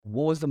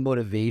what was the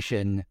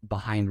motivation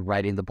behind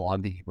writing the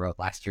blog that you wrote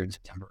last year in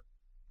September?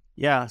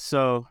 Yeah,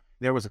 so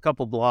there was a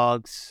couple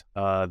blogs.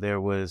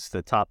 There was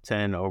the top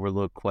 10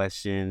 overlooked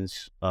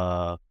questions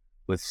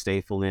with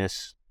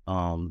statefulness,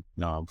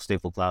 no,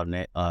 stateful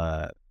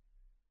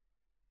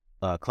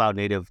cloud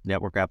native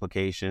network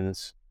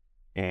applications,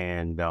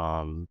 and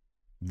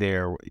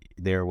there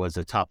was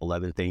a top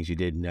 11 things you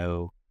didn't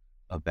know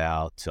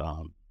about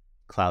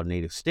cloud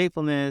native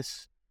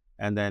statefulness,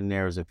 and then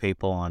there's a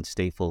paper on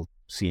stateful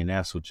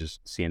CNFs, which is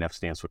CNF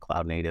stands for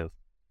cloud native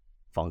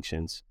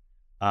functions.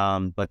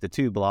 But the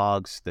two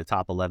blogs, the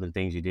top 11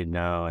 things you didn't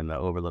know and the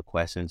overlooked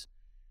questions,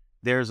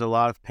 there's a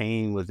lot of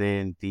pain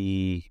within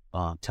the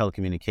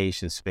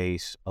telecommunications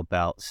space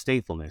about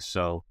statefulness.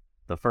 So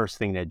the first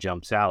thing that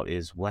jumps out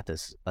is what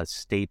is a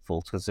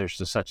stateful, because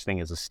there's such thing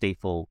as a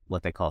stateful,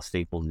 what they call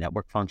stateful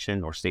network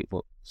function or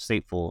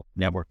stateful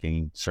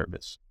networking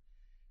service.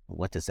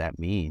 What does that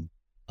mean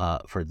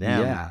for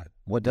them? Yeah.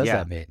 What does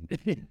that mean?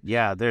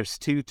 Yeah, there's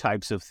two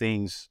types of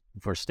things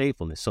for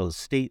statefulness. So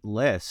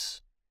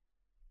stateless,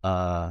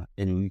 and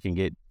we can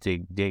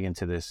dig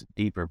into this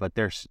deeper, but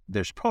there's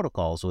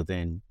protocols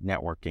within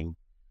networking.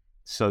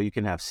 So you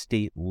can have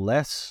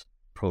stateless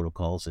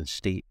protocols and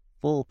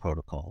stateful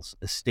protocols.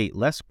 A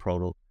stateless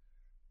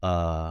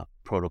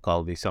protocol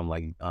would be something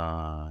like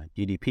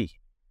UDP,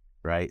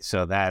 right?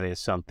 So that is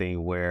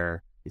something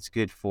where it's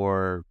good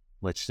for,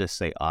 let's just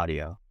say,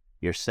 audio.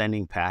 You're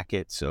sending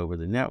packets over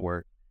the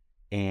network,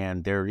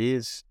 and there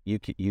is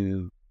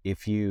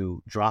if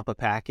you drop a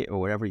packet or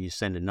whatever, you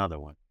send another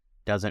one.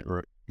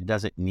 It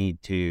doesn't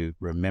need to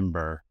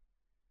remember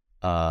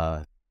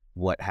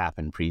what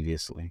happened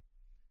previously.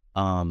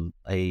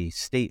 A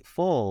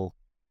stateful,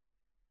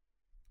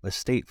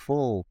 this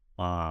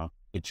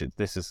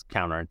is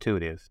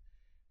counterintuitive,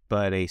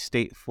 but a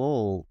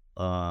stateful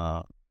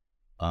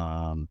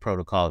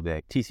protocol would be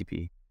like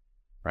TCP,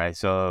 right?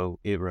 So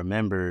it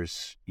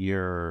remembers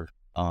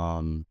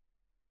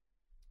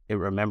it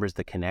remembers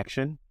the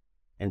connection,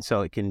 and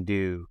so it can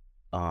do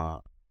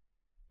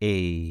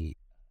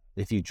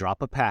if you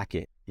drop a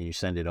packet and you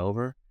send it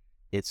over,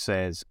 it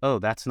says,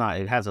 oh,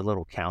 it has a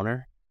little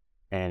counter,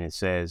 and it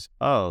says,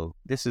 oh,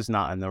 this is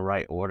not in the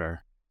right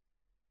order.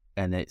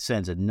 And it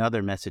sends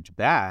another message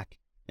back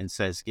and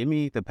says, give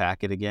me the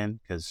packet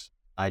again, because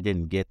I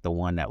didn't get the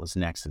one that was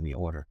next in the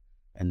order.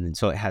 And then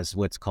so it has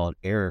what's called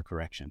error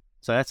correction.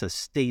 So that's a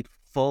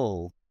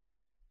stateful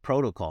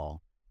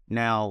protocol.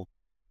 Now,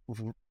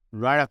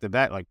 right off the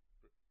bat, like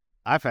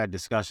I've had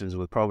discussions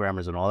with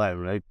programmers and all that,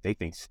 and they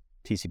think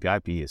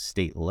TCP/IP is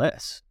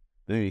stateless,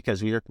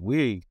 because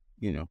we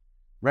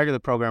regular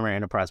programmer,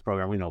 enterprise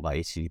programmer, we know about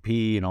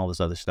HTTP and all this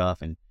other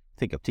stuff, and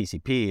think of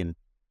TCP, and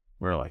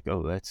we're like,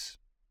 oh,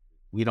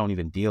 we don't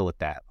even deal with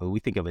that, but we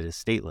think of it as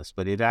stateless,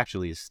 but it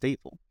actually is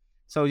stateful.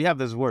 So you have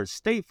this word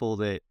stateful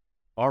that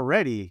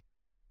already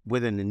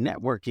within the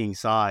networking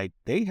side,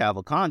 they have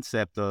a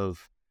concept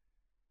of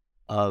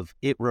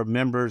it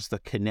remembers the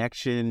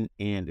connection,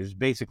 and it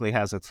basically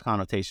has its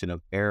connotation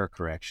of error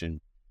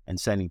correction and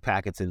sending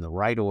packets in the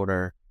right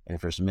order, and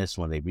if there's a missed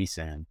one, they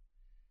resend.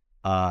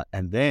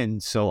 And then,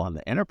 so on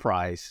the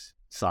enterprise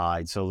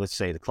side, so let's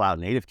say the cloud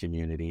native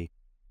community,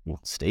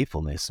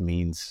 statefulness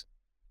means,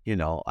 it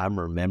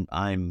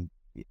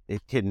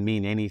can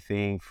mean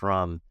anything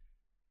from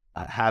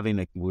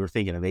we're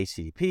thinking of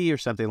HTTP or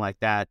something like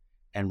that,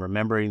 and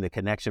remembering the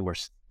connection,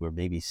 we're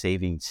maybe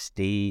saving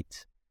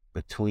state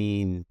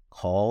between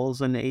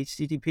calls in the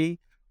HTTP,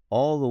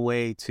 all the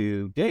way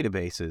to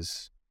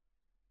databases,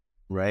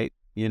 right?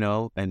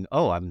 And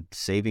I'm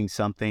saving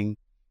something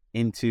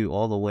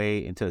all the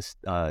way into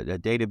a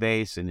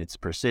database, and it's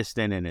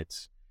persistent, and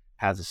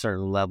has a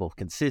certain level of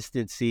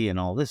consistency and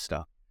all this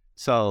stuff.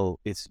 So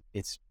it's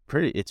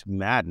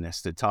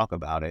madness to talk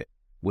about it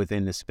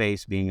within the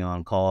space, being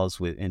on calls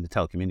in the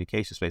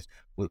telecommunication space.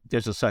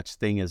 There's a such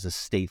thing as a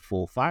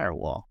stateful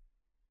firewall.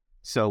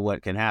 So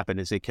what can happen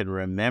is it can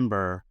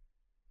remember,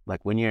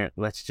 like when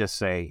let's just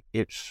say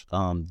it's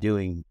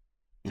doing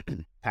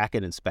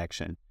packet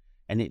inspection,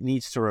 and it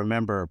needs to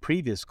remember a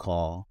previous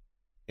call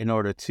in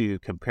order to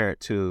compare it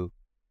to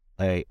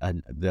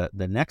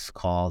the next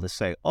call to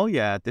say, oh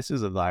yeah, this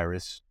is a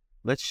virus,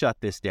 let's shut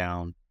this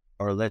down,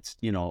 or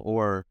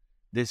or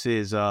this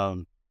is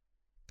denial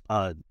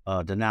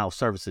of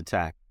service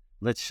attack,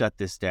 let's shut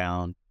this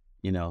down,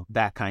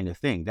 that kind of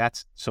thing.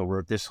 This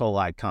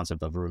whole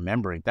concept of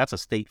remembering, that's a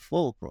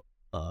stateful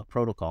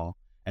protocol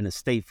and a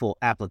stateful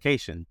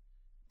application.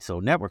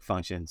 So network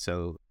function,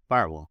 so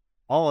firewall,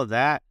 all of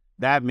that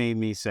made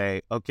me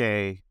say,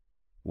 okay,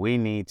 we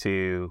need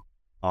to,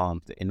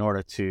 in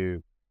order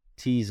to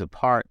tease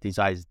apart this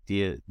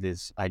idea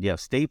of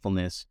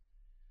statefulness,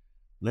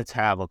 let's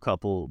have a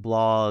couple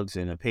blogs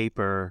and a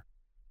paper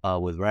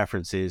with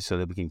references so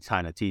that we can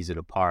kind of tease it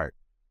apart.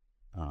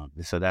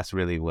 So that's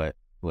really what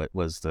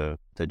was the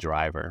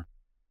driver.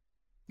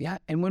 Yeah,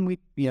 and when we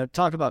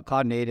talk about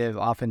cloud native,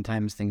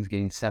 oftentimes things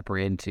getting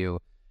separated into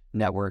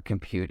network,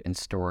 compute, and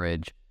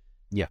storage.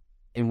 Yeah,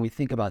 and we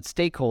think about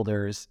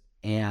stakeholders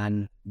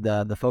and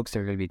the folks that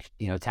are going to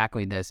be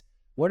tackling this.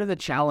 what are the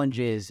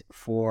challenges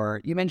for,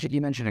 you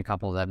mentioned a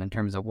couple of them in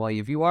terms of, well,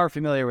 if you are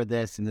familiar with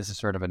this and this is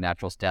sort of a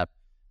natural step,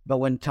 but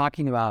when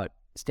talking about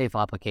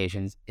stateful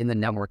applications in the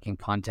networking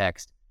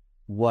context,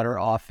 what are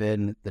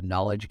often the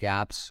knowledge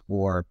gaps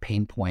or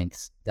pain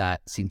points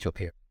that seem to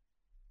appear?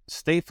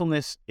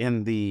 Statefulness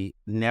in the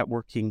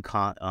networking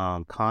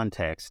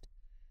context,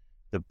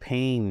 the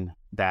pain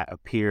that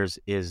appears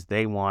is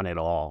they want it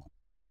all,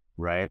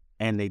 right?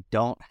 And they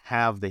don't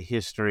have the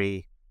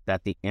history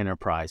that the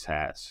enterprise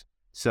has.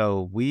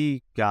 So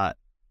we got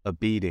a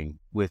beating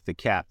with the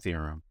CAP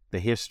theorem, the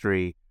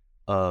history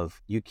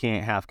of you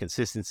can't have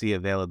consistency,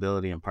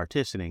 availability, and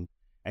partitioning.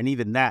 And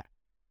even that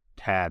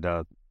had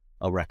a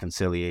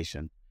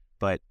reconciliation.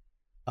 But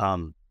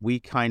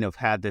we kind of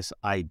had this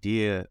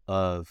idea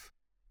of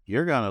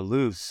you're going to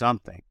lose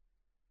something,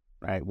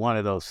 right? One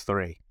of those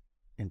three.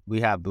 And we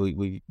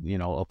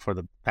for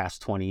the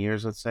past 20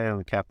 years, let's say, when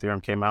the CAP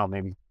theorem came out,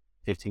 maybe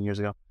 15 years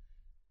ago,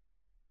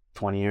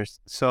 20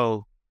 years.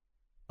 So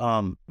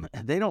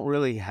they don't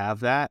really have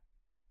that.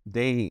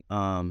 They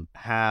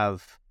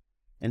have,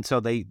 and so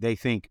they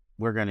think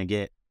we're going to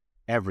get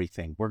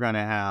everything. We're going to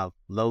have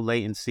low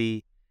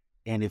latency.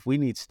 And if we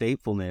need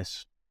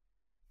statefulness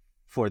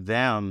for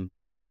them,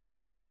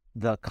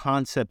 the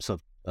concepts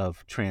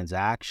of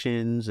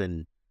transactions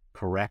and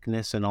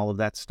correctness and all of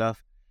that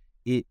stuff,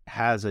 it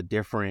has a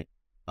different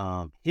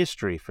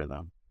history for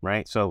them,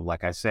 right? So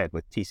like I said,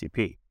 with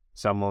TCP,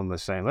 someone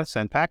was saying, let's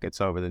send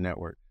packets over the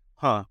network.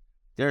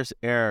 There's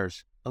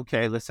errors.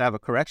 Okay, let's have a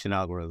correction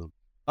algorithm.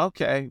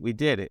 Okay, we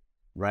did it,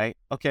 right?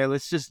 Okay,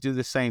 let's just do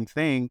the same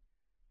thing.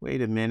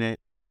 Wait a minute.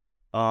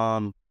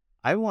 I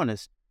want to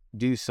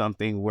do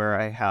something where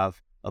I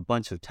have a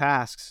bunch of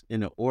tasks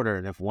in an order,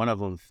 and if one of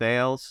them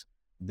fails,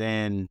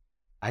 then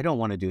I don't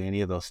want to do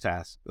any of those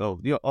tasks.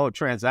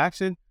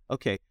 Transaction?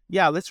 Okay,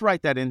 yeah, let's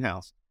write that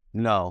in-house.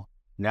 No,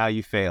 now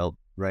you failed,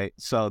 right?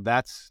 So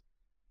that's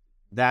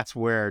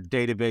where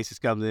databases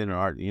comes in,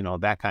 or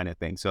that kind of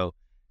thing. So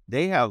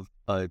they have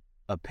a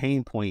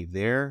pain point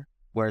there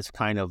where it's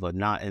kind of a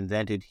not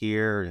invented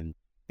here, and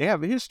they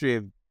have a history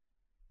of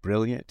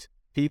brilliant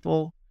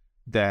people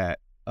that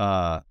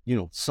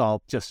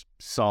solve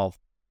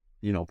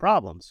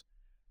problems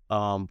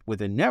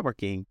within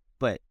networking,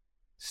 but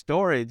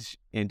storage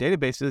and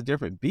database is a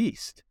different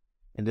beast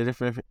and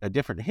a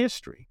different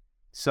history.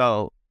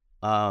 So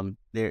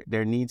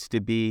there needs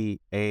to be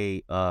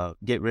a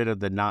get rid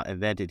of the not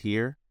invented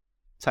here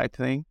type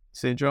thing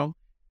syndrome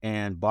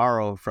and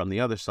borrow from the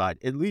other side,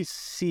 at least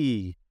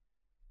see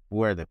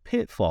where the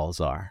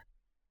pitfalls are,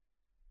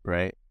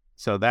 right?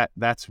 So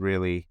that's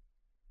really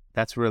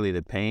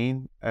the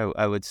pain,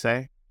 I would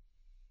say.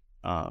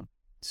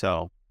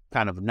 So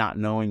kind of not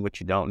knowing what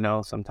you don't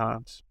know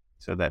sometimes.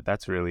 So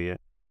that's really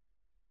it.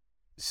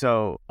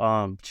 So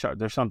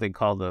there's something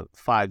called the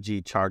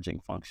 5G charging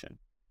function,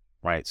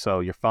 right?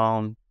 So your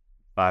phone,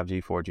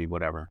 5G, 4G,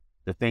 whatever,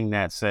 the thing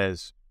that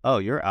says, oh,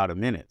 you're out of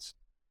minutes.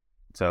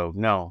 So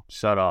no,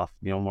 shut off.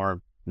 No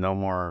more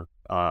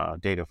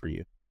data for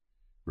you,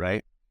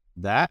 right?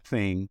 That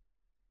thing,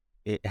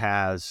 it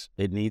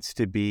needs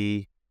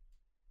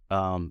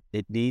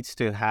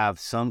to have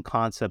some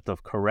concept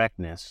of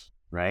correctness,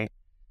 right?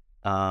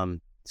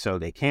 So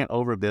they can't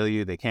overbill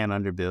you, they can't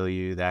underbill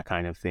you, that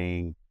kind of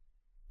thing.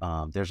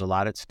 There's a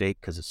lot at stake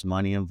because it's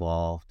money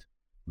involved.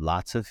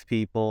 Lots of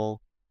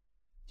people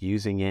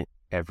using it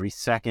every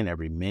second,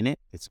 every minute.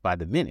 It's by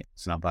the minute.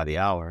 It's not by the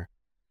hour,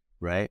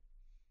 right?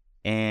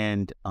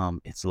 And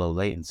it's low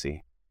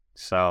latency.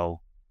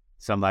 So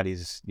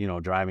somebody's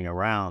driving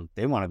around,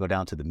 they want to go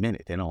down to the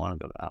minute. They don't want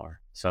to go to the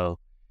hour. So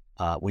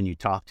when you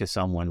talk to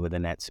someone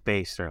within that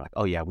space, they're like,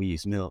 "Oh yeah,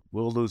 we'll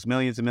lose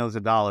millions and millions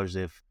of dollars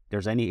if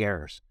there's any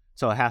errors."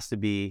 So it has to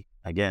be,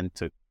 again,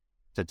 to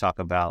talk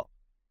about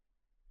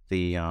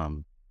the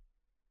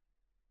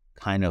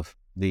kind of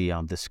the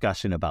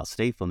discussion about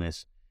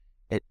statefulness.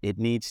 It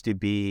needs to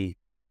be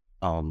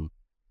it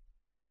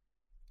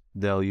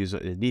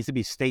needs to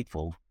be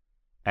stateful,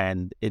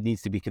 and it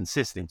needs to be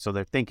consistent. So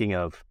they're thinking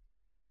of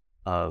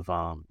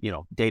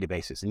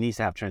databases. It needs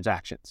to have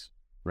transactions,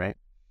 right?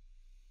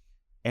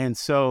 And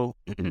so,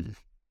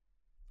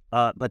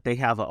 but they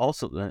have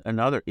also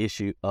another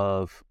issue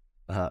of,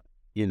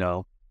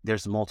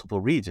 there's multiple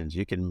regions.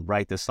 You can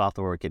write the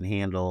software, it can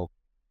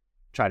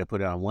try to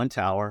put it on one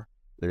tower,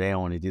 but they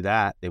don't want to do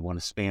that. They want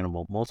to span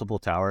multiple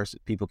towers.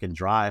 People can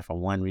drive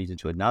from one region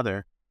to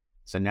another.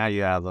 So now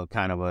you have a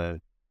kind of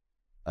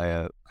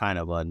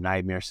a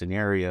nightmare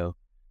scenario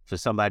for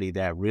somebody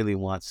that really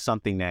wants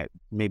something that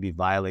maybe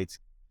violates,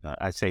 but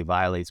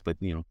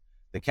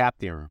the CAP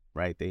theorem,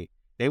 right?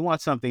 They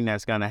want something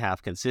that's going to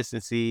have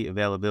consistency,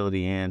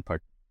 availability, and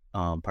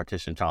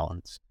partition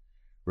tolerance,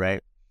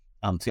 right?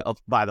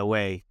 By the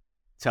way,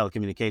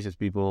 telecommunications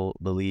people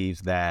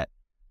believe that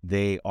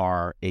they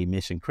are a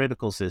mission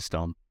critical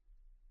system.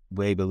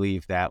 They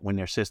believe that when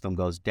their system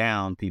goes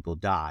down, people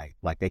die,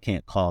 like they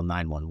can't call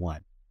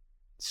 911.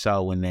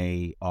 So when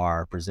they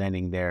are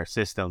presenting their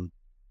system,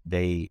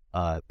 they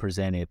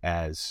present it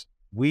as,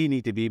 we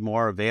need to be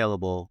more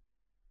available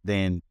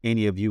than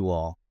any of you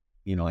all,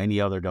 any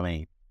other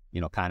domain,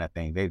 kind of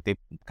thing. They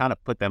kind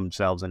of put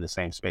themselves in the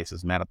same space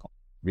as medical,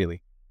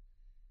 really.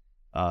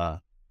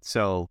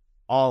 So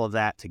all of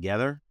that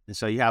together, and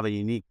so you have a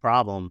unique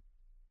problem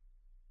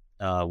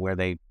where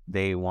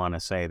they want to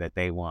say that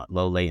they want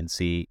low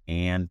latency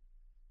and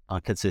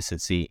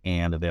consistency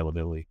and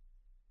availability.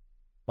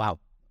 Wow.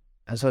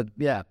 So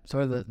yeah,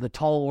 sort of the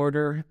tall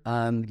order,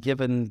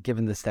 given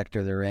the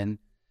sector they're in,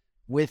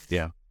 with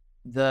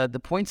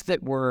the points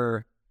that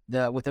were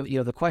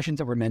the questions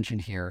that were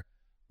mentioned here.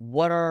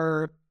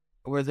 Were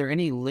there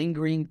any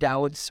lingering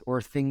doubts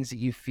or things that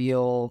you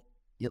feel,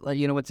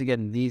 once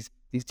again, these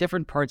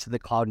different parts of the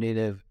cloud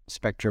native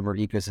spectrum or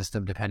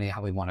ecosystem, depending on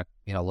how we want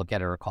to look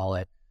at it or call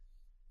it,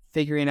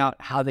 figuring out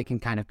how they can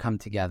kind of come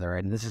together.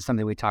 And this is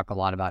something we talk a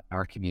lot about in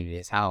our community,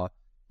 is how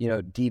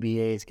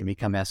DBAs can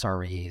become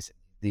SREs,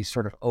 these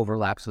sort of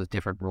overlaps with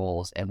different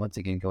roles. And once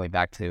again, going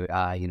back to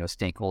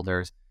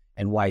stakeholders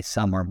and why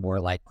some are more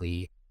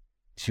likely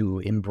to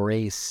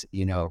embrace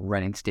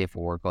running stateful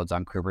workloads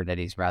on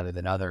Kubernetes rather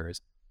than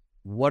others.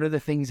 What are the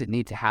things that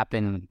need to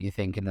happen, you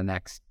think, in the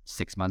next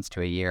 6 months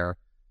to a year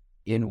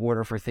in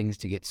order for things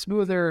to get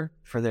smoother,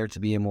 for there to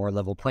be a more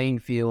level playing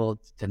field,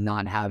 to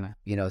not have,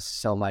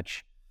 so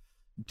much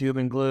doom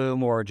and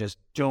gloom, or just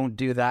don't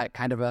do that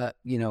kind of a,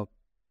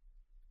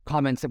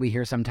 comments that we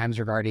hear sometimes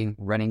regarding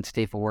running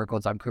stateful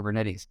workloads on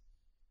Kubernetes?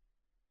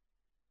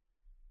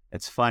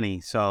 It's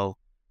funny. So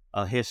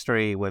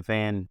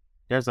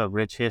there's a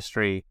rich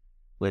history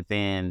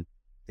within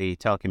the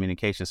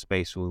telecommunication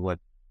space with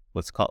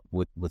what's called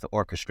with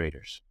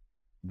orchestrators.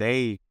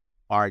 They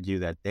argue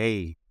that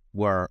they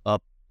were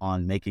up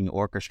on making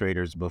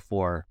orchestrators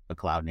before the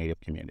cloud native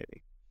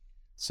community.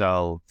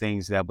 So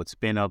things that would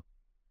spin up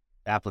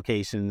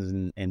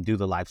applications and do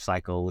the life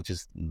cycle, which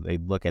is, they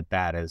look at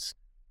that as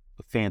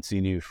a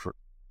fancy new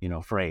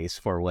phrase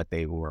for what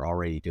they were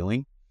already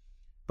doing.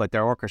 But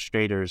their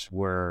orchestrators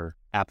were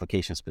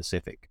application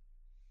specific,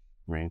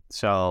 right?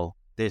 So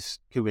this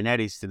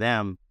Kubernetes to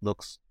them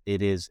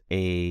it is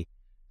a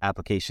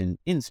application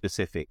in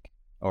specific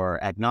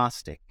or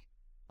agnostic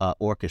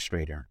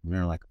orchestrator. And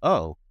they're like,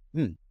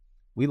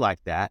 we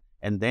like that.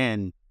 And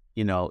then,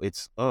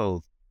 it's,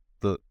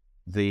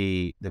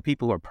 the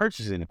people who are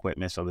purchasing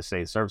equipment, so let's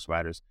say service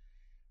providers,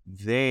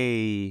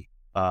 they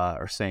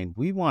are saying,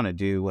 we want to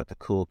do what the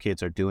cool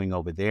kids are doing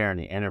over there in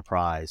the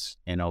enterprise,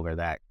 and over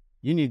that,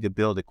 you need to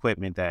build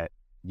equipment that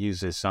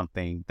uses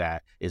something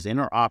that is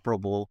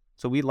interoperable.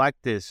 So we like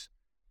this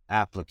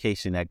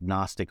application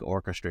agnostic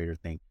orchestrator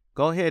thing.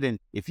 Go ahead, and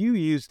if you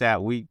use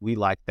that, we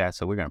like that,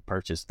 so we're going to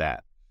purchase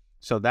that.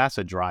 So that's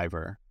a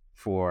driver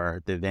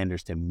for the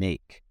vendors to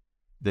make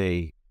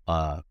the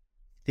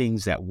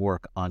things that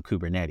work on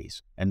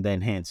Kubernetes, and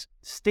then hence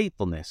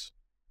statefulness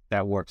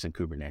that works in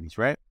Kubernetes,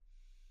 right?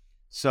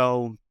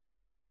 So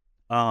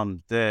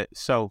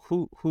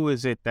who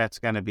is it that's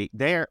going to be?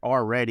 They're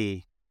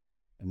already,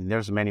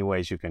 there's many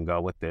ways you can go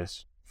with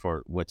this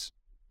for what's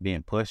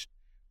being pushed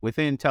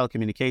within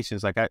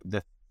telecommunications. Like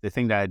the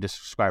thing that I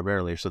described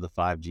earlier, so the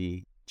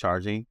 5G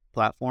charging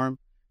platform,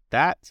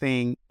 that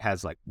thing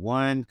has like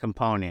one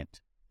component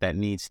that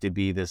needs to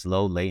be this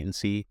low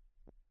latency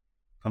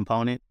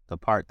component, the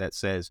part that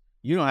says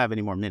you don't have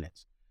any more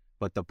minutes,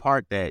 but the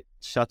part that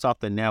shuts off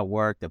the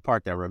network, the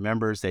part that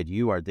remembers that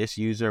you are this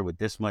user with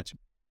this much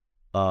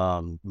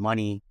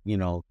money,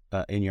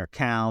 in your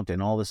account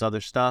and all this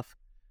other stuff,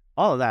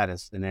 all of that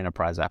is an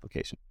enterprise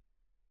application,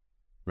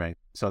 right?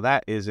 So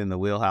that is in the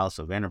wheelhouse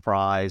of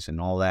enterprise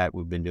and all that.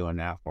 We've been doing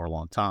that for a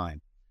long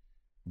time.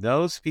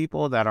 Those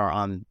people that are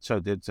on,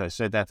 I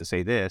said that to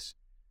say this,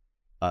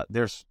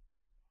 there's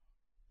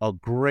a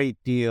great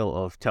deal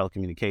of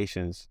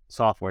telecommunications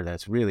software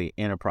that's really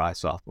enterprise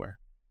software,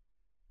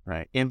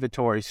 right?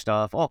 Inventory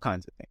stuff, all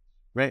kinds of things,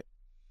 right?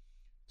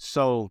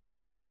 So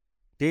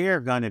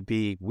they're going to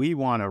be,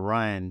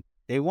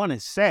 they want to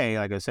say,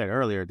 like I said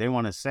earlier, they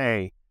want to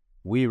say,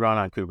 we run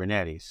on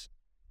Kubernetes,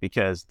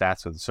 because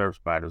that's what the service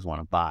providers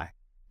want to buy.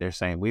 They're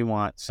saying, we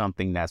want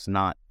something that's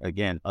not,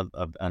 again,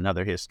 of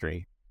another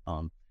history.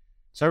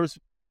 Service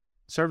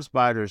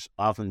providers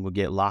often will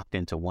get locked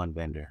into one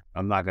vendor.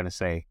 I'm not going to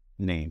say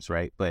names,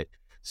 right? But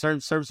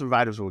certain service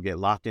providers will get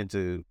locked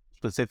into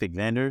specific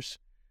vendors,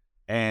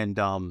 and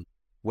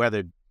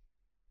whether,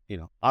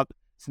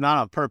 it's not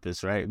on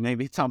purpose, right?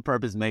 Maybe it's on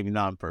purpose, maybe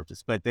not on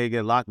purpose, but they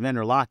get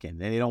vendor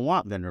lock-in, and they don't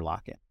want vendor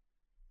lock-in.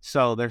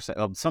 So there's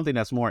something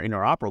that's more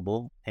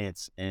interoperable, and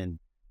it's an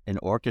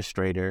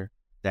orchestrator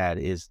that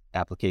is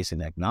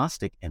application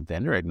agnostic and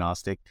vendor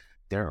agnostic.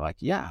 They're like,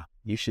 yeah,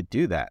 you should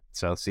do that.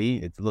 So see,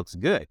 it looks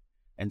good.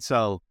 And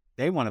so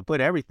they want to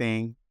put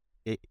everything,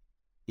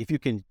 if you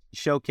can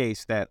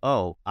showcase that,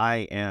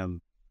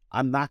 I'm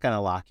not going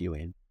to lock you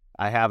in.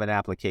 I have an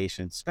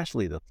application,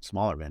 especially the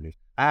smaller vendors.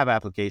 I have an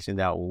application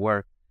that will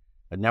work,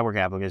 a network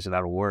application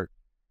that will work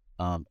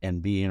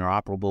and be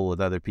interoperable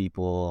with other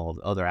people,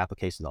 other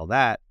applications, all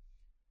that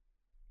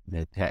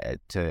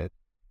to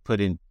put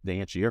in the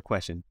answer to your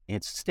question.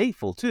 It's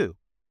stateful too.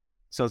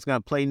 So it's going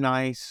to play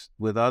nice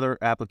with other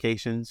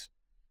applications.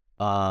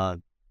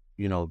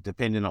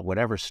 depending on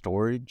whatever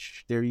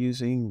storage they're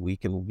using, we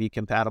can be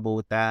compatible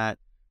with that.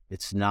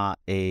 It's not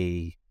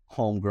a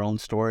homegrown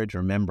storage.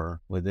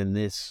 Remember, within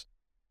this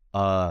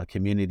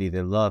community,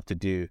 they love to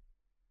do,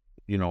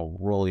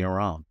 roll your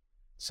own.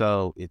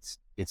 So it's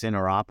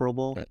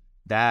interoperable. Right.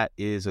 That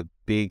is a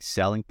big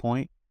selling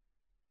point.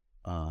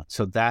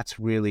 So that's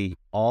really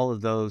all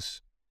of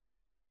those.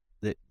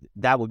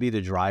 That would be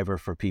the driver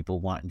for people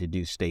wanting to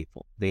do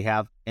stateful. They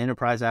have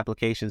enterprise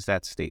applications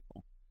that's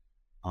stateful.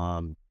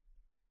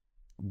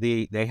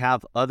 They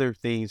have other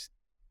things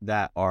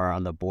that are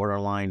on the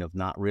borderline of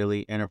not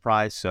really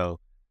enterprise. So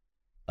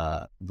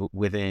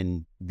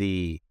within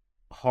the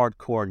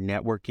hardcore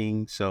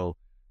networking, so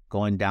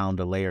going down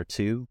to layer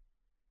 2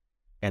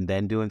 and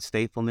then doing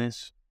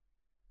statefulness,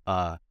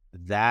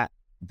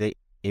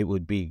 it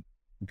would be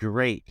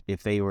great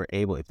if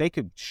they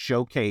could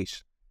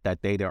showcase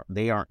that they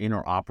are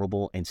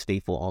interoperable and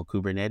stateful on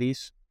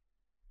Kubernetes.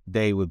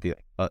 They would be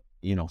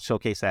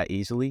showcase that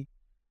easily.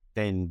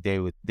 Then they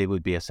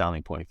would be a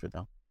selling point for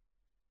them.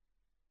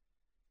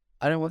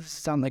 I don't want this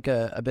to sound like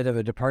a bit of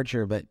a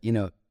departure, but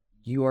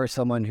you are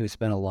someone who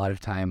spent a lot of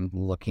time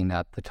looking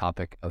at the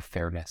topic of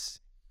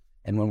fairness.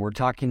 And when we're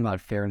talking about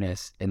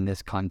fairness in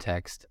this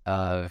context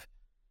of,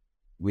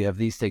 we have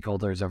these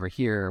stakeholders over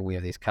here, we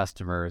have these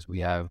customers, we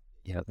have,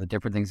 the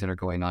different things that are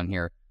going on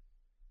here.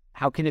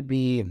 How can it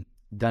be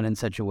done in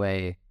such a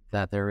way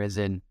that there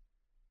isn't,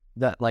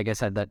 that, like I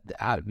said,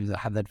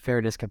 that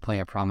fairness can play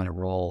a prominent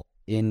role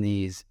in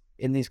these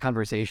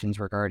conversations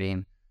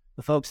regarding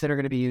the folks that are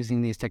going to be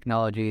using these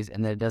technologies,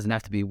 and that it doesn't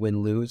have to be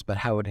win-lose, but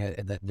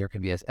that there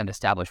can be an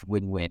established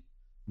win-win,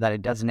 that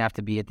it doesn't have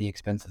to be at the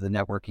expense of the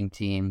networking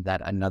team,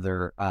 that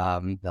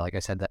like I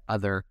said, that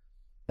other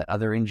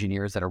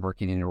engineers that are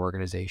working in an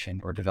organization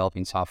or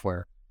developing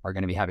software are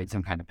going to be having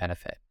some kind of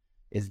benefit.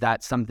 Is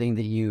that something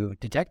that you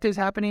detect is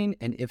happening?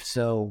 And if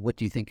so, what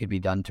do you think could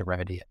be done to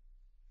remedy it?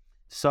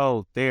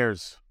 So when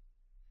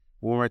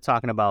we're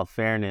talking about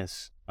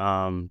fairness,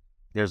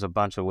 there's a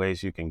bunch of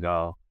ways you can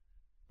go.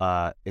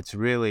 It's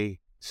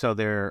really, so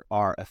there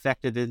are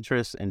affected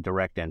interests and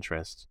direct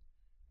interests.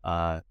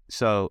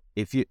 So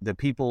the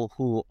people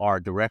who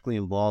are directly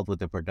involved with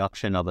the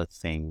production of a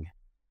thing,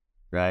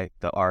 right?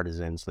 The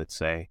artisans, let's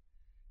say,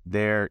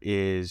 there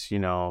is,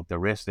 the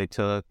risk they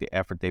took, the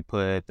effort they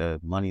put, the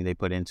money they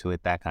put into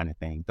it, that kind of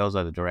thing. Those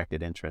are the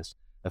directed interests.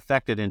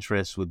 Affected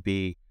interests would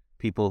be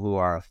people who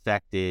are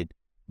affected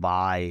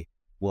by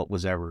what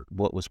was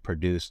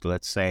produced.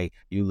 Let's say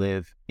you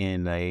live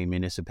in a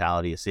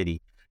municipality, a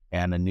city,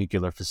 and a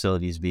nuclear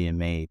facility is being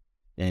made,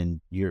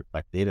 and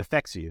it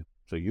affects you.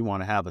 So you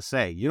want to have a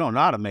say. You don't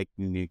know how to make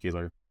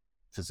nuclear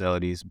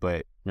facilities,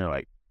 but you're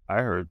like,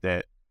 I heard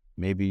that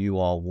maybe you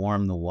all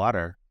warm the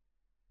water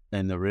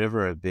in the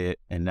river a bit,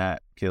 and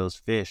that kills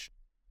fish.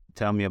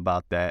 Tell me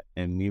about that,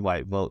 and we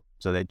might vote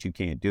so that you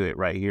can't do it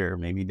right here,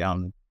 maybe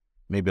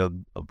a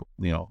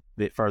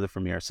bit further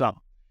from here or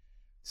something.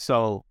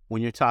 So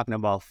when you're talking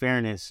about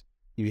fairness,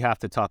 you have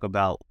to talk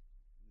about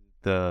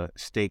the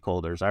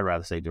stakeholders. I'd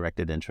rather say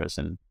directed interest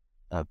and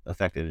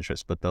affected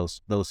interest, but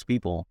those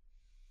people.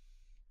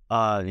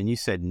 And you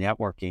said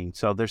networking.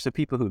 So there's the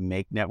people who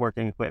make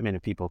networking equipment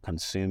and people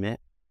consume it,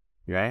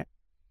 right?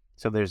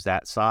 So there's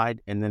that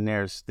side, and then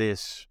there's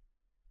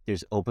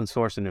open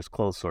source and there's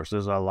closed source.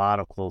 There's a lot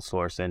of closed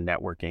source in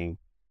networking,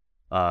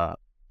 the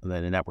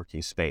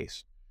networking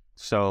space.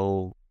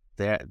 So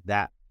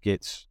that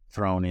gets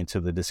thrown into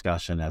the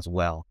discussion as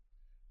well.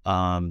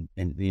 And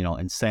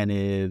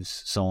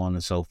incentives, so on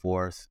and so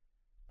forth.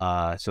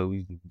 So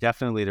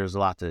definitely there's a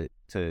lot to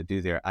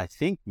do there. I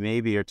think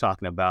maybe you're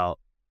talking about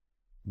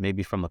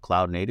maybe from the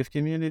cloud native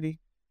community.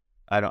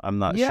 I'm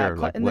not sure.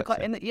 No. But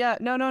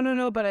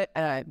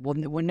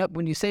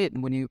when you say it,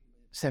 when you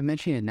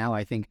mention it now,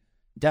 I think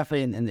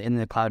definitely in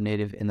the cloud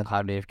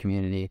native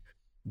community,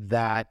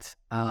 that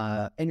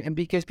and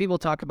because people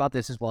talk about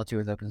this as well too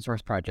with open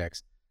source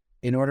projects.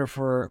 In order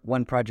for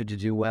one project to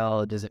do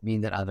well, does it mean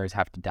that others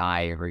have to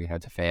die or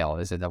to fail?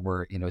 Is it that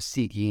we're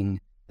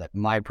seeking that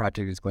my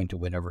project is going to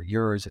win over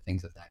yours, or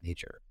things of that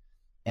nature?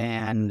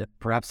 And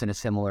perhaps in a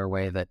similar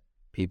way that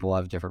people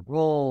have different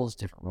roles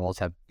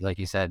have, like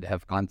you said,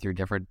 have gone through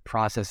different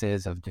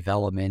processes of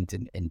development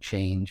and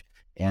change,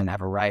 and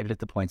have arrived at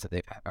the points that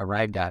they've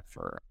arrived at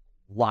for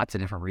lots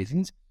of different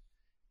reasons.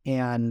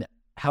 And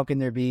how can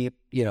there be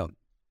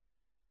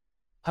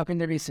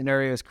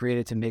scenarios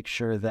created to make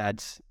sure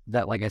that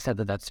like I said,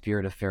 that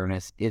spirit of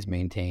fairness is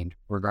maintained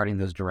regarding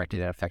those directed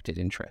and affected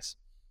interests?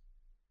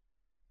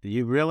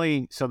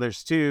 So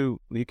there's two,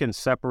 you can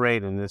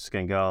separate, and this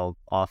can go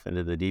off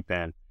into the deep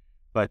end,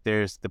 but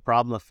there's the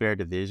problem of fair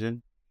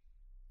division.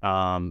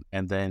 And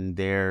then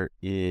there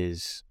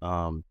is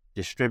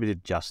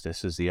distributed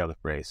justice is the other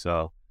phrase.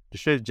 So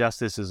distributed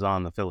justice is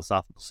on the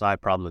philosophical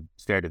side. Problem of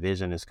fair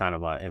division is kind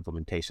of an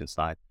implementation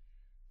side.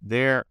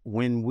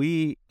 When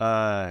we,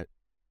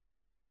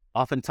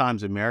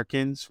 oftentimes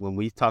Americans, when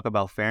we talk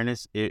about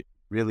fairness, it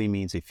really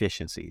means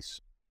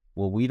efficiencies.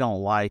 What we don't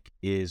like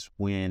is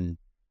when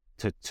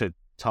to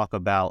talk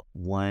about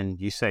one,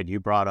 you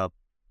brought up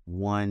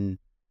one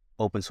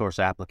open source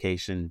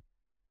application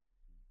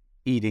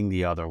eating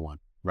the other one,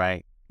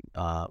 right?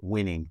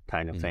 Winning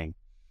kind of thing.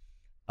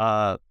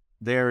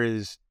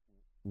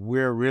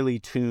 We're really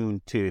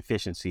tuned to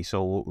efficiency.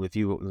 So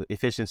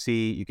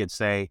efficiency, you could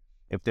say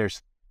if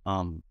there's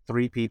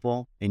 3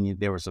 people and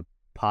there was a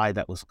pie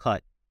that was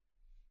cut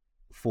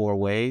 4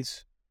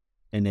 ways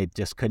and it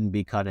just couldn't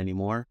be cut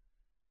anymore.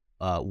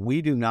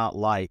 We do not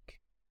like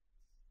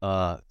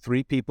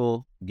 3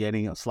 people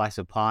getting a slice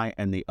of pie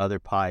and the other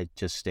pie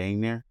just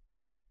staying there.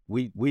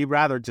 We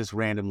rather just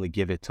randomly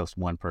give it to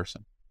one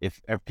person.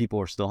 If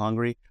people are still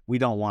hungry, we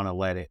don't want to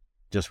let it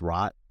just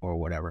rot or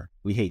whatever.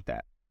 We hate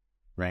that,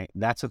 right?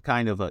 That's a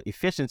kind of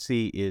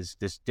efficiency is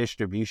this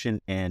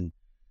distribution and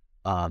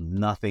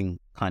nothing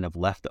kind of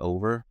left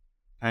over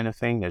kind of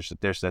thing.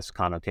 There's this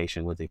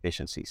connotation with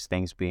efficiencies,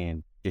 things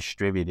being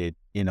distributed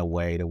in a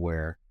way to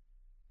where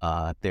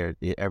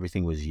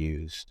everything was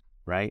used,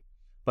 right?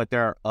 But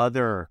there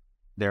are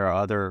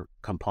other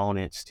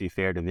components to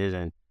fair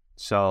division.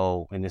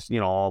 So, and this,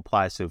 all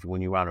applies to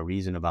when you want to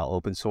reason about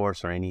open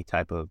source or any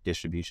type of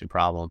distribution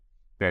problem,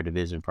 fair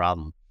division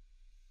problem.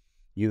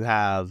 You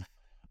have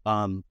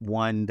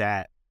one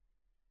that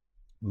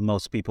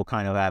most people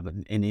kind of have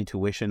an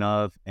intuition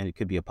of, and it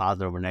could be a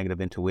positive or negative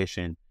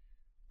intuition,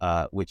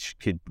 which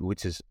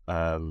is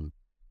kind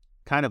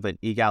of an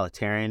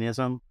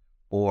egalitarianism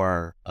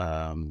or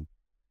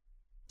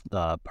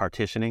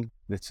partitioning,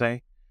 let's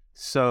say.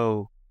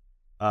 So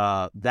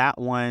that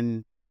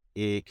one,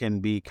 it can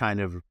be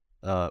kind of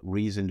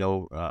reasoned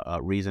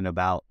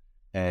about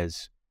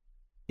as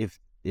if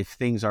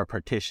things are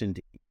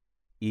partitioned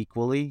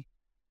equally,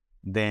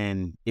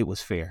 then it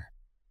was fair,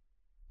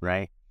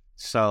 right?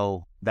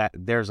 So that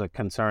there's a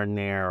concern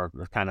there,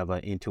 or kind of an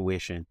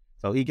intuition.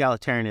 So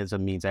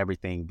egalitarianism means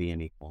everything being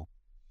equal.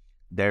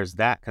 There's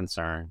that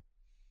concern.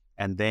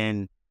 And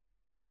then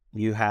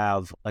you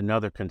have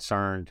another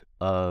concern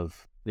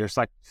there's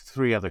like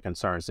 3 other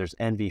concerns. There's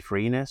envy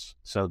freeness,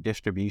 so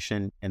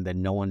distribution, and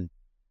then no one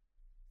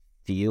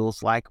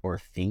feels like or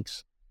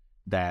thinks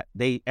that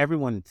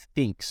everyone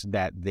thinks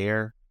that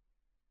their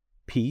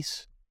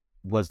piece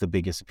was the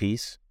biggest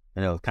piece.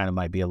 It kind of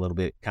might be a little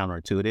bit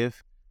counterintuitive,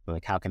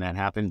 like how can that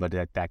happen? But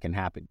that can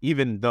happen,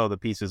 even though the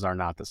pieces are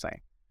not the same,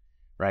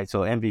 right?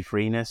 So envy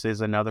freeness is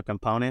another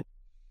component.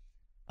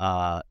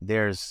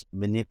 There's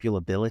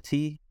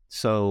manipulability.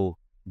 So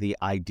the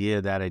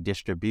idea that a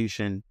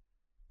distribution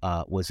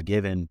was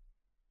given,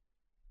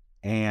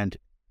 and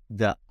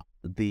the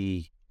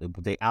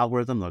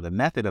algorithm or the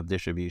method of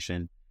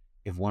distribution,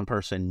 if one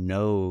person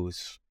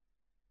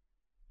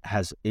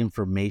has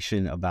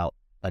information about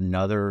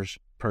another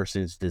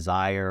person's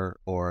desire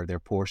or their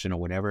portion or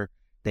whatever,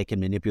 they can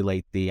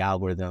manipulate the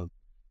algorithm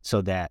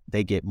so that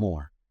they get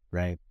more,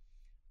 right?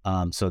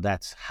 So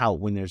that's how,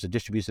 when there's a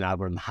distribution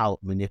algorithm, how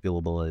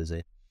manipulable is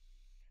it?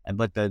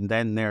 But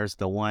then there's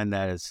the one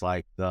that is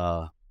like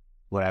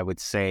what I would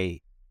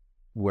say,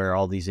 where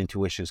all these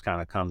intuitions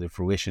kind of come to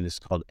fruition, is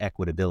called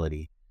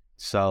equitability.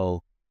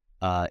 So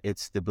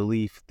it's the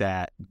belief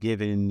that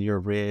given your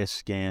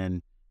risk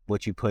and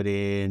what you put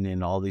in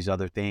and all these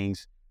other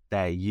things,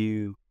 that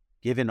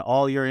given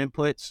all your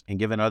inputs and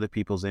given other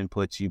people's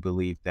inputs, you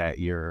believe that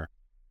you're,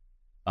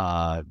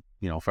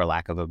 for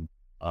lack of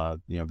a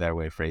better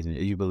way of phrasing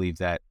it, you believe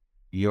that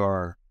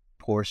your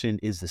portion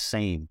is the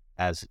same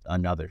as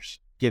another's,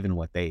 given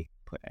what they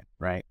put in,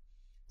 right?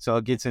 So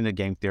it gets into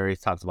game theory.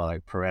 It talks about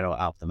like Pareto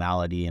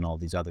optimality and all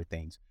these other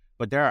things.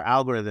 But there are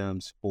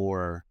algorithms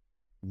for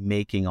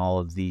making all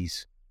of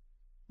these,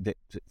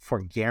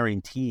 for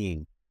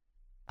guaranteeing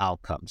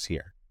outcomes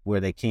here,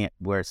 where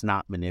it's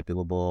not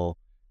manipulable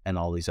and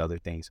all these other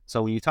things.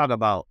 So when you talk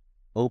about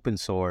open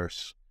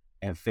source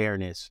and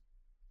fairness,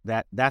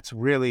 that's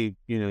really,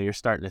 you're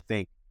starting to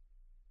think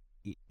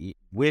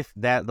with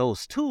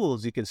those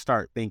tools, you can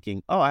start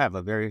thinking, oh, I have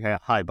a very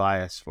high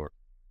bias for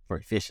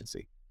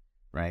efficiency,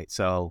 right?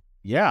 So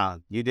yeah,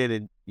 you did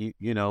it.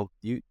 You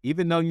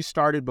even though you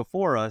started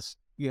before us,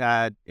 you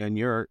had in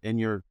your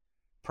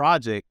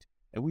project,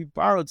 and we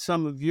borrowed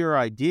some of your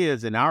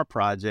ideas in our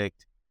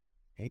project.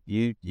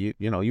 You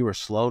were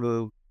slow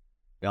to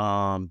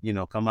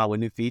come out with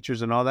new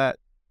features and all that.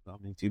 I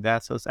mean, too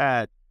bad, so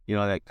sad.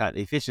 That kind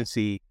of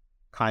efficiency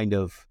kind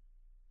of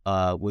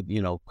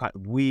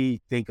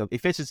we think of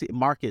efficiency.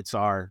 Markets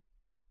are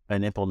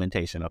an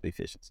implementation of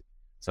efficiency.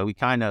 So we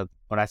kind of,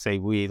 when I say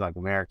we, like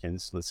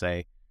Americans, let's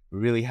say,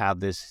 really have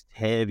this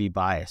heavy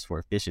bias for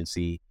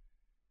efficiency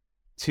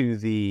to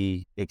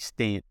the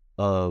extent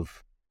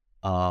of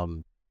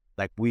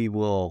like we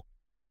will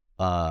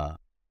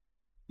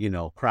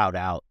crowd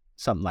out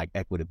something like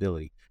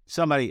equitability.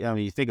 Somebody,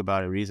 you think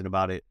about it, reason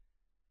about it.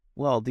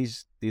 Well,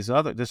 this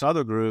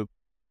other group,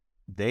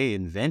 they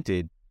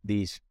invented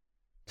these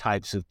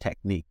types of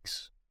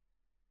techniques,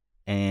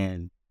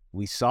 and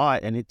we saw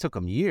it, and it took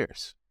them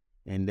years,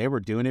 and they were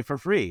doing it for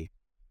free.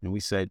 And we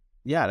said,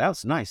 yeah, that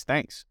was nice,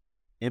 thanks.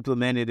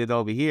 Implemented it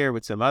over here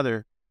with some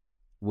other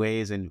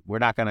ways, and we're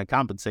not going to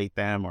compensate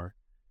them or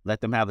let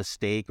them have a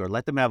stake or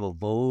let them have a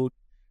vote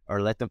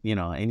or let them,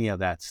 any of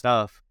that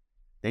stuff.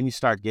 then you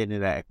start getting to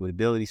that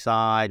equitability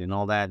side and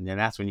all that. And then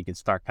that's when you can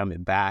start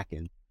coming back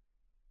and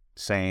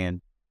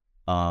saying,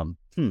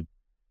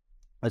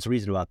 let's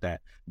reason about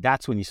that.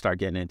 That's when you start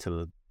getting into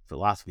the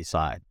philosophy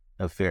side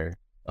of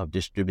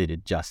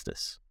distributed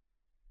justice.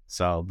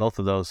 So both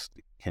of those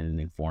can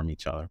inform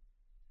each other.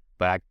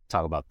 But I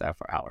talk about that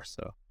for hours,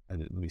 so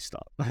let me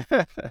stop.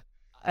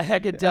 I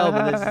could tell,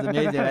 but this is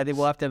amazing. I think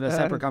we'll have to have a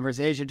separate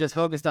conversation just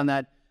focused on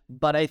that.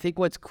 But I think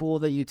what's cool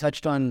that you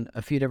touched on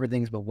a few different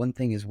things, but one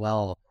thing as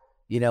well,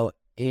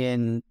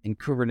 in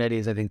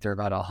Kubernetes, I think there are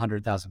about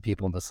 100,000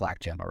 people in the Slack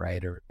channel,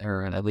 right?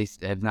 Or at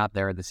least if not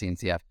there at the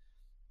CNCF.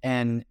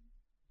 And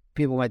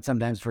people might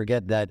sometimes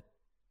forget that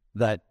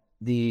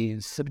the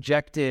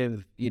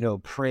subjective,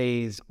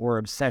 praise or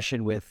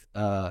obsession with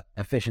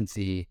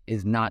efficiency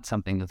is not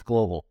something that's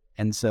global.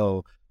 And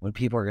so when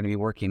people are going to be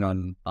working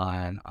on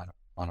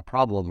a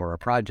problem or a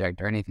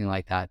project or anything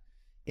like that,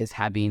 is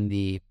having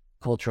the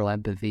cultural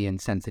empathy and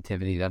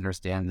sensitivity to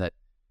understand that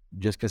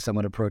just because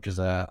someone approaches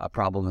a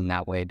problem in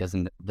that way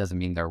doesn't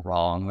mean they're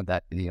wrong.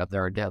 That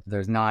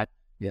there's not.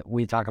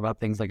 We talk about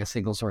things like a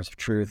single source of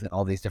truth and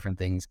all these different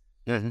things.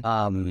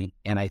 Mm-hmm.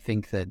 And I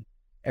think that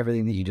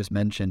everything that you just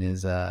mentioned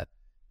is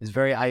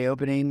very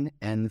eye-opening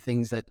and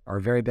things that are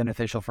very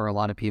beneficial for a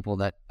lot of people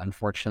that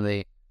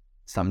unfortunately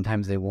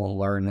sometimes they won't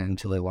learn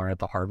until they learn it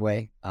the hard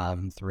way,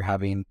 through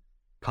having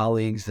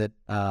colleagues that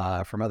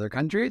from other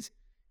countries.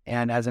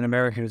 And as an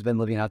American who's been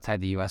living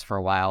outside the U.S. for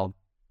a while,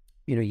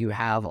 you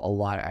have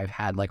I've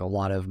had like a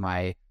lot of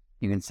my,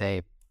 you can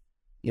say,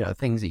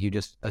 things that you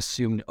just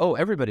assumed,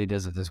 everybody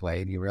does it this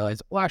way. And you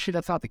realize, well, actually,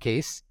 that's not the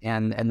case.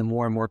 And the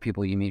more and more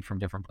people you meet from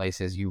different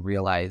places, you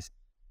realize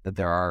that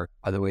there are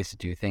other ways to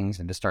do things,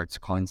 and to start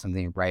calling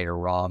something right or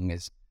wrong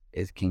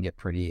can get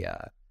pretty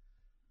out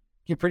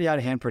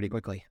of hand pretty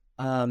quickly.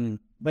 But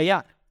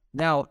yeah,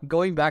 now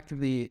going back to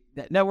the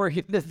network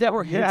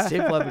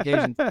stateful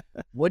applications,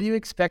 what do you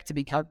expect to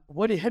become?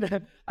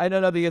 I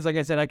don't know, because like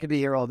I said, I could be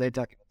here all day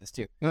talking about this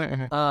too,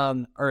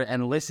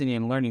 and listening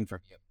and learning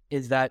from you.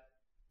 Is that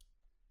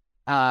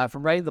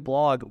from writing the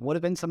blog? What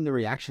have been some of the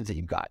reactions that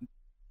you've gotten?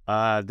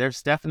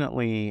 There's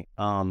definitely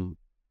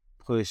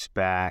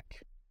pushback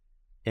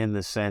in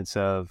the sense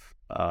of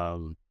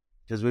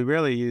because we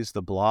really use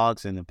the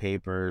blogs and the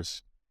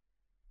papers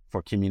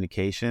for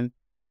communication.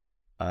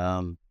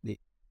 I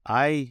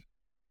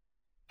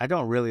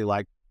don't really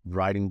like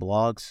writing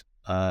blogs.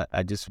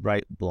 I just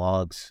write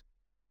blogs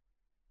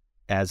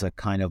as a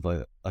kind of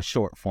a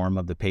short form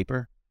of the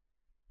paper,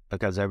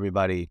 because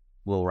everybody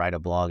will write a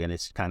blog and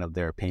it's kind of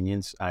their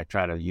opinions. I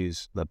try to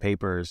use the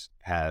papers,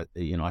 I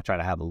try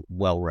to have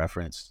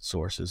well-referenced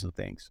sources and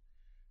things.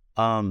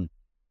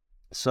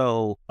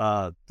 So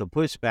the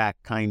pushback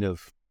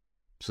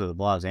so the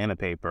blogs and the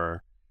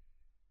paper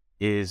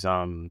is,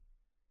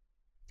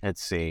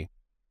 let's see,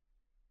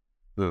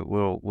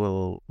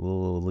 we'll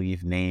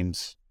leave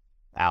names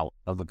out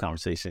of the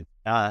conversation.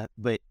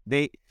 But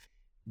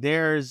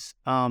there's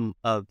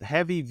a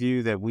heavy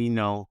view that we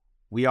know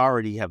we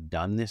already have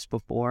done this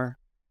before,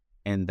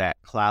 and that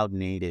cloud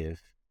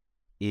native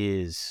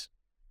is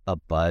a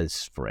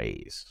buzz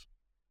phrase.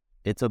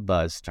 It's a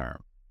buzz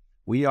term.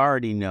 We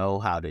already know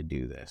how to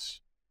do this.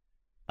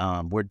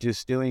 We're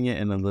just doing it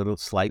in a little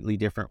slightly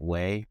different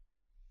way.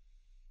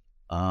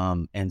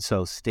 And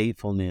so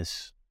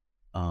statefulness,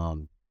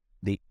 and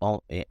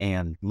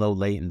low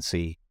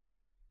latency,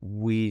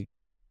 the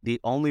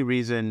only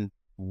reason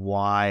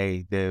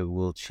why they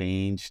will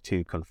change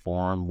to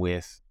conform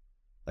with,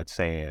 let's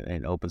say,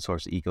 an open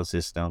source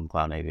ecosystem,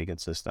 cloud native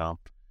ecosystem,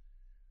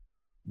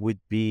 would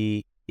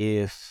be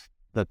if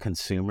the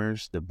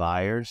consumers, the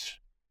buyers,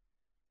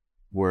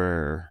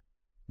 were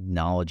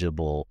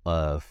knowledgeable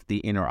of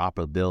the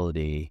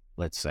interoperability,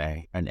 let's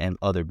say, and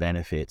other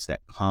benefits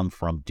that come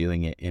from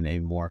doing it in a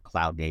more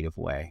cloud native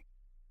way,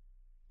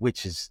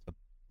 which is,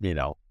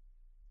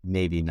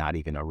 maybe not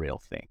even a real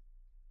thing.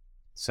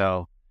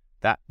 So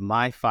that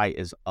my fight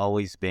has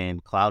always been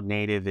cloud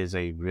native is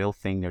a real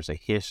thing. There's a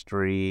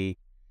history,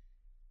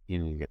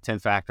 you get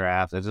 10-factor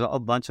apps. There's a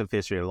bunch of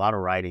history, a lot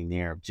of writing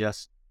there.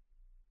 Just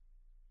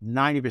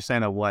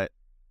 90% of what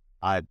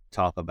I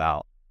talk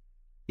about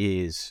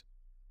is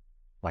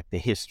like the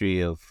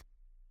history of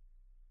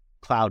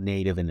cloud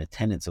native and the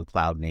tenets of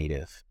cloud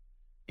native,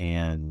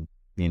 and,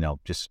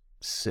 just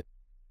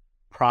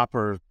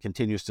proper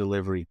continuous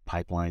delivery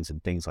pipelines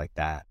and things like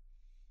that,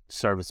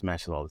 service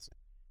mesh, all this.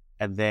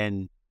 And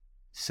then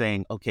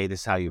saying, okay,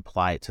 this is how you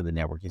apply it to the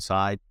networking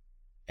side.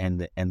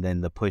 And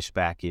then the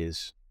pushback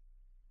is,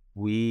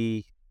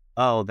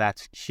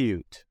 that's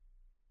cute.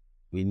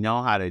 We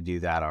know how to do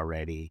that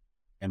already.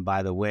 And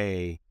by the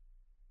way,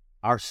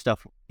 our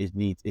stuff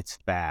it's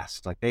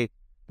fast. Like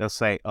they'll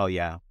say, oh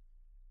yeah,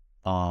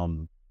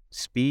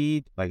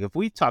 speed. Like if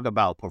we talk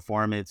about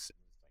performance,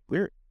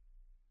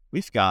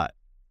 we've got,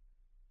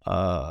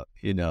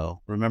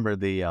 remember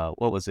the,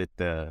 what was it?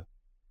 The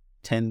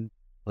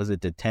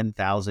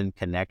 10,000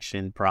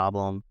 connection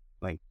problem?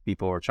 Like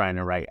people were trying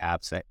to write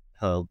apps that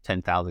held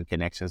 10,000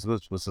 connections.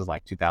 This was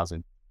like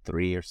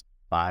 2003 or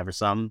 5 or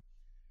something.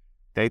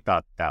 They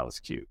thought that was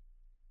cute.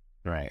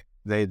 right?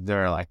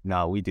 They're like,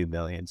 no, we do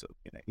millions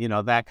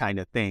of, that kind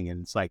of thing.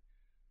 And it's like,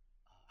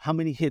 how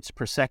many hits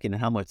per second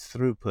and how much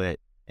throughput?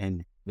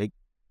 And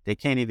they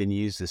can't even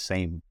use the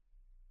same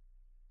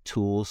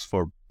tools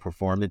for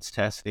performance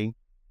testing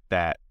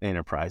that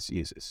enterprise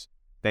uses.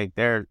 They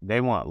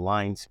want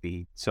line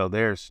speed. So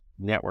there's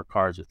network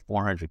cards with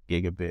 400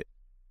 gigabit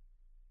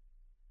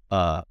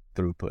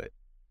throughput,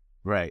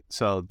 right?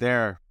 So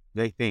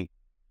they think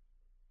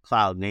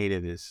cloud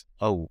native is,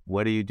 oh,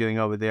 what are you doing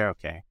over there?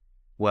 Okay,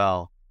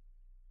 well,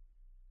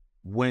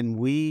 when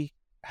we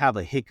have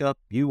a hiccup,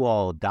 you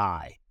all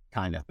die,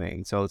 kind of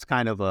thing. So it's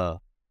kind of a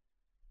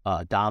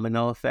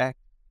domino effect,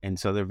 and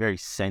so they're very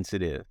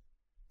sensitive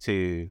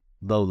to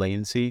low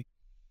latency.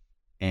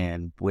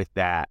 And with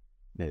that,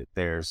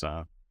 there's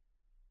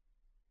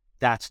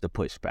that's the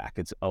pushback.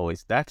 It's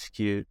always, that's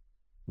cute.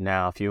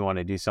 Now, if you want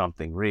to do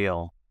something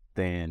real,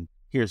 then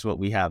here's what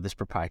we have, this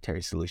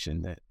proprietary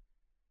solution that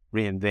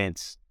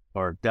reinvents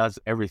or does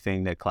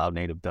everything that cloud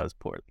native does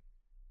poorly.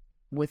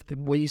 With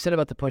what you said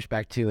about the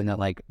pushback too, and that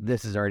like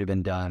this has already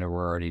been done, or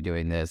we're already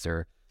doing this,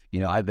 or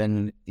I've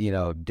been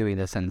doing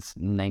this since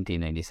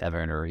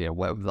 1997, or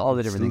all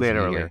the different things.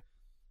 Literally,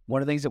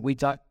 one of the things that we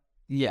talk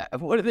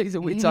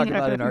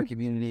about in our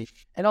community,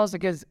 and also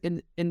because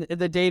in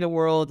the data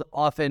world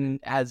often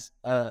has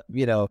a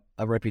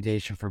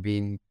reputation for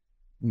being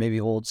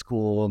maybe old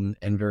school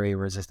and very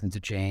resistant to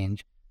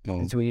change.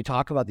 And so when you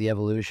talk about the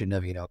evolution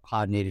of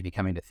cloud native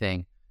becoming a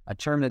thing, a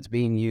term that's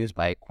being used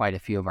by quite a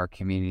few of our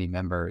community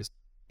members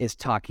is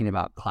talking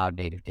about cloud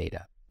native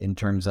data in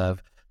terms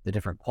of the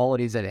different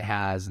qualities that it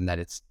has, and that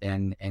it's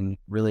and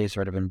really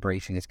sort of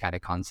embracing this kind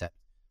of concept.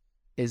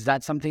 Is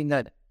that something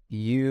that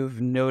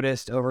you've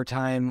noticed over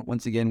time,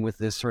 once again, with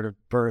this sort of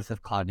birth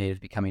of cloud native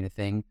becoming a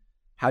thing?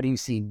 How do you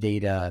see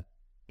data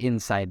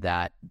inside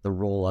that, the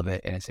role of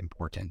it and its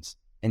importance,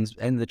 and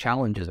the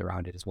challenges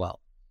around it as well?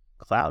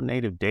 Cloud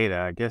native data,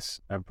 I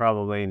guess I'm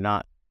probably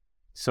not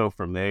so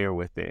familiar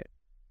with it,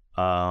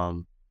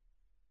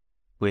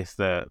 with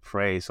the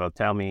phrase. So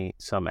tell me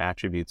some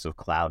attributes of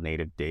cloud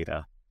native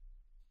data.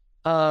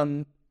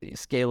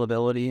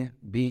 Scalability,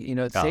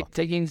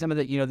 taking some of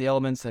the the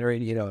elements that are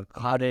in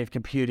cloud native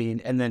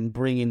computing and then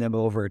bringing them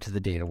over to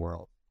the data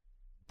world.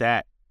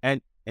 That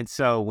and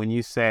so when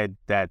you said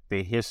that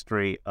the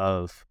history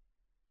of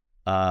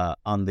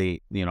on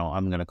the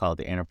I'm going to call it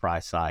the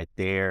enterprise side,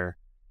 their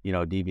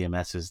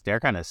DBMSs, they're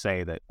going to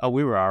say that, oh,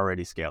 we were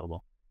already scalable.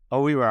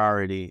 Oh,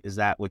 is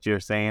that what you're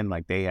saying?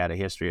 Like they had a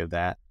history of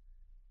that?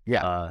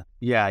 Yeah.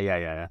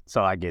 Yeah.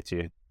 So I get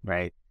you,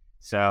 right?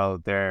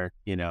 So they're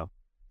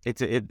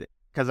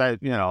because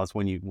it's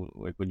when you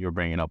were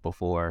bringing up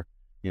before,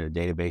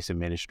 database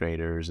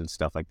administrators and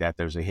stuff like that.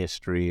 There's a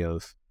history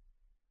of,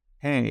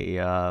 hey,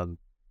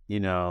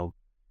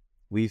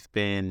 we've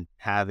been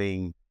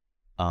having,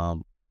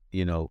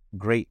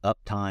 great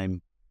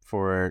uptime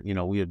for,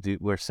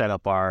 we're set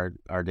up our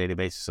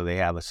databases so they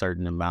have a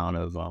certain amount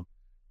of,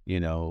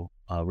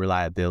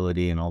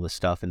 reliability and all this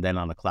stuff. And then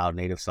on the cloud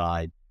native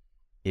side,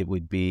 it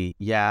would be,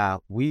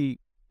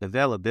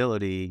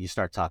 availability. You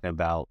start talking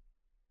about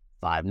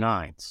 5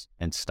 nines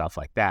and stuff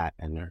like that,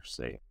 and they're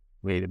saying,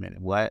 wait a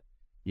minute, what?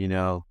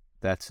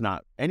 That's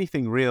not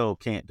anything real,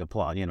 can't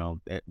deploy.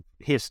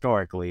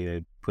 Historically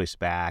they push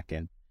back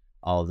and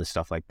all of this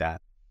stuff like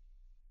that.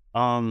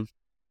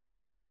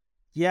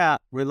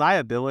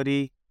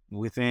 Reliability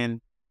within,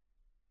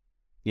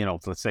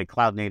 let's say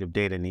cloud native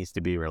data needs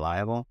to be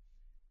reliable.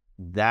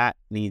 That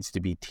needs to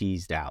be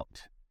teased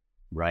out,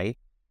 right?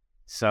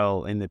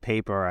 So in the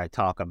paper I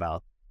talk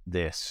about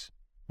this,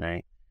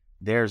 right?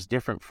 There's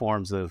different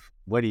forms of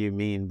what do you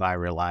mean by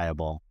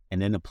reliable,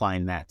 and then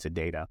applying that to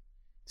data.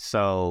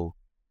 So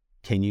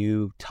can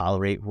you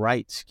tolerate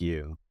write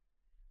skew?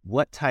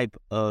 What type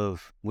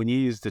of, when you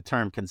use the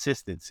term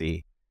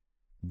consistency,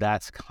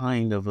 that's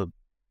kind of a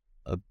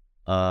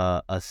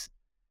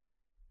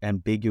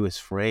ambiguous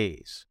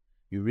phrase.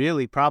 You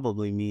really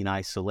probably mean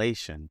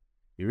isolation.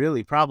 You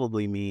really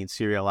probably mean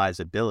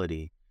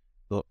serializability.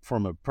 But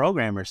from a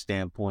programmer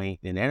standpoint,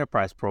 an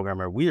enterprise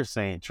programmer, we are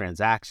saying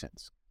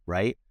transactions,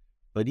 right?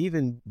 But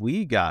even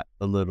we got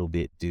a little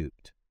bit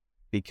duped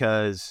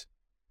because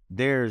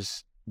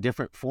there's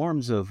different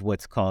forms of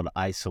what's called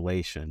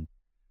isolation,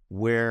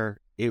 where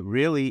it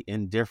really,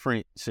 in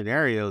different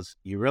scenarios,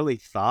 you really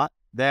thought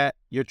that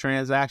your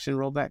transaction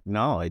rolled back.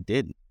 No, it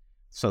didn't.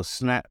 So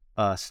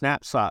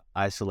snapshot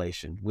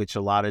isolation, which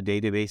a lot of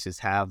databases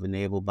have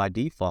enabled by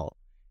default,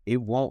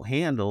 it won't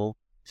handle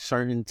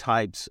certain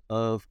types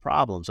of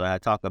problems I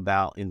talk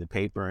about in the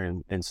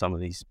paper and some of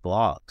these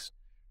blogs.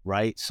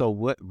 Right. So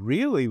what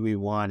really we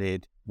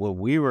wanted, what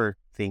we were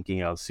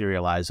thinking of,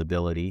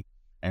 serializability,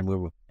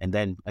 and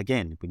then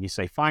again, when you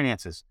say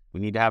finances, we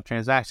need to have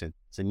transactions,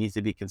 so it needs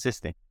to be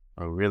consistent,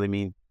 or really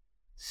mean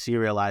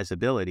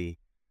serializability.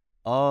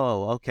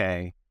 Oh,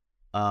 okay.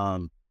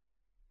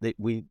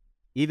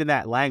 Even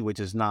that language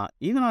is not,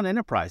 even on the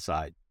enterprise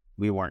side,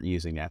 we weren't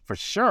using that for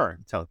sure.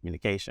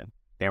 Telecommunication,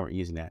 they weren't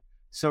using that.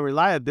 So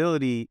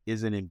reliability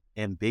is an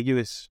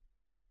ambiguous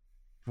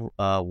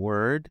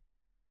word.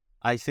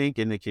 I think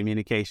in the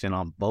communication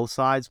on both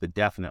sides, but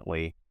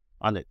definitely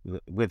on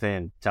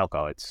within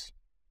telco,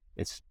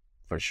 it's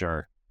for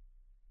sure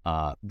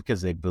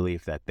because they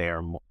believe that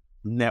their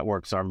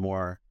networks and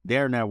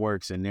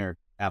their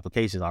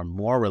applications are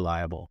more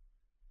reliable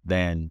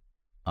than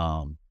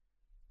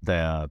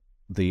the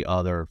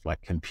other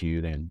like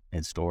compute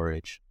and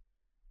storage.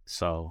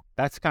 So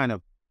that's kind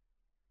of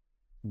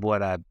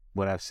what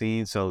I've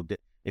seen. So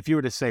if you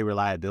were to say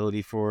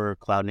reliability for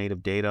cloud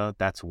native data,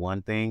 that's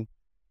one thing.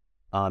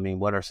 I mean,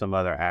 what are some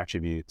other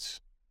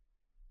attributes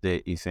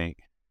that you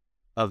think?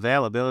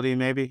 Availability,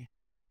 maybe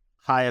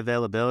high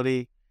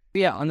availability.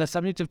 Yeah, on the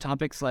subject of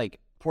topics like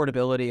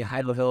portability,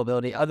 high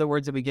availability, other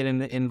words that we get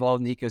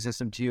involved in the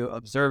ecosystem too,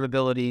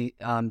 observability,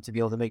 to be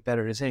able to make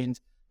better decisions.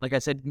 Like I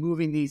said,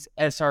 moving these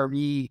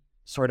SRE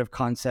sort of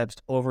concepts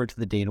over to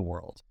the data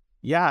world.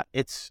 Yeah,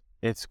 it's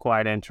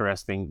quite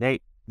interesting. They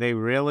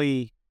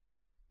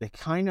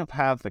kind of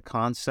have the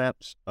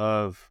concepts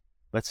of,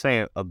 let's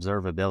say,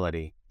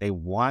 observability. They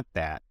want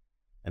that,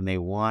 and they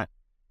want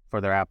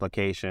for their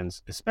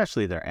applications,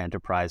 especially their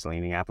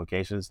enterprise-leaning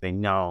applications, they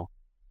know,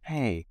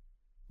 hey,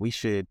 we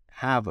should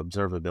have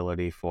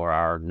observability for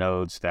our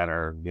nodes that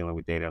are dealing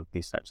with data,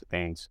 these types of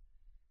things.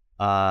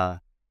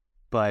 But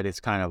it's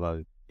kind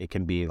of it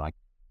can be like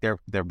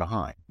they're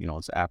behind,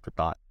 it's an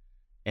afterthought.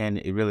 And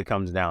it really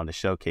comes down to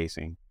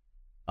showcasing,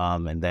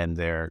 and then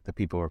the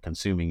people who are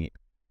consuming it,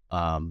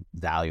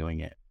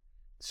 valuing it.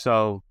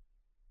 So,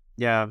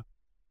 yeah,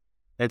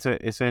 it's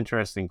an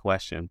interesting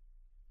question,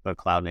 the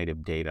cloud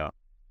native data.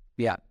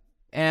 Yeah,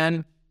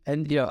 and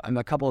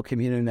a couple of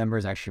community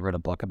members actually wrote a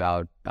book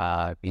about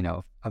about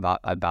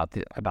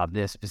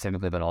this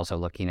specifically, but also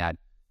looking at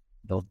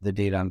the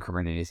data on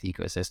Kubernetes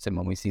ecosystem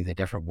when we see the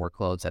different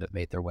workloads that have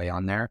made their way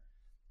on there.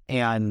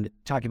 And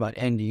talking about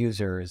end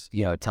users,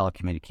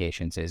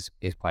 telecommunications is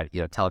quite,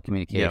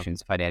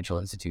 telecommunications, financial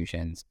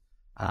institutions.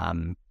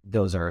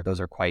 Those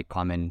are quite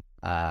common,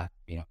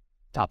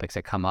 topics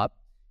that come up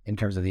in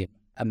terms of the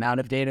amount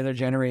of data they're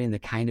generating, the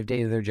kind of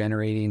data they're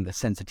generating, the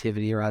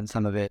sensitivity around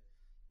some of it,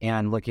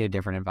 and looking at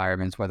different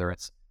environments, whether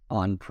it's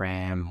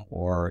on-prem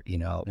or,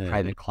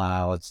 private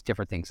clouds,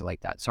 different things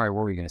like that. Sorry,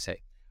 what were you going to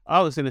say?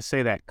 I was going to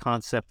say that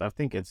concept, I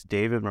think it's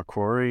David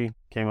McCrory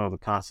came up with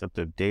the concept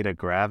of data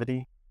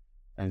gravity.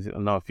 I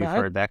don't know if you've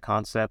heard that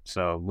concept.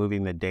 So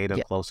moving the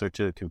data closer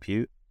to the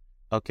compute.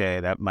 Okay,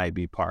 that may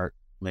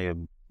have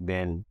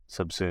been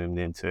subsumed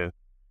into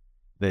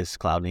this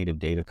cloud native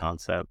data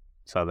concept.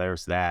 So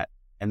there's that.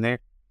 And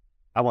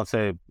I won't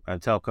say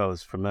telco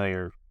is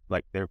familiar,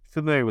 like they're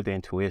familiar with the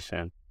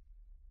intuition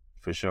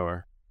for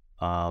sure.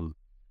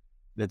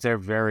 That they're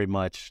very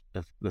much,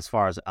 as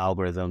far as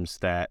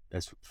algorithms,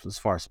 as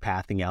far as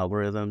pathing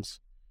algorithms,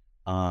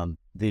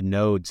 the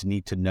nodes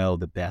need to know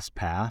the best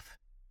path.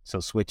 So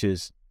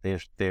switches,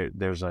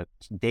 there's a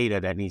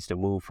data that needs to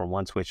move from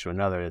one switch to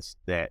another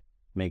that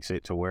makes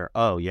it to where,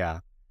 oh yeah,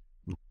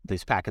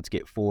 these packets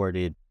get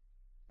forwarded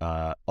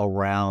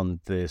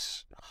around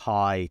this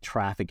high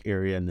traffic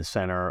area in the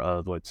center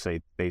of, let's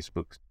say,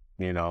 Facebook's,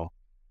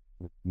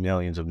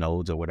 millions of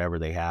nodes or whatever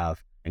they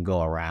have, and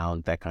go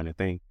around, that kind of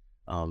thing.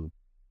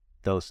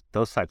 Those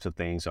types of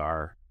things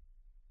are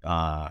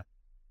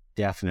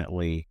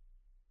definitely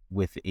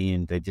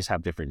within, they just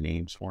have different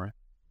names for it.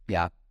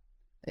 Yeah.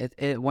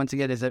 It once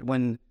again is that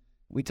when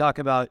we talk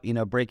about,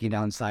 breaking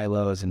down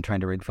silos and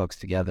trying to bring folks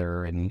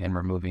together and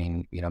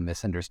removing,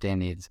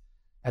 misunderstandings,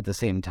 at the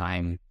same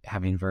time,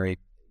 having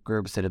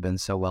groups that have been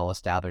so well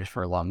established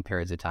for long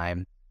periods of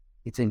time,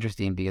 it's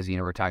interesting because,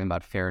 we're talking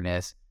about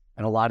fairness,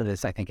 and a lot of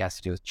this I think has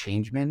to do with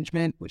change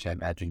management, which I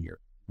imagine you're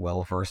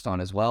well versed on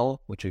as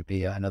well, which would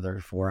be another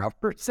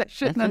 4-hour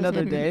session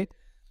another day.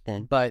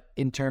 But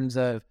in terms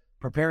of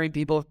preparing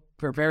people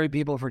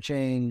for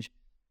change,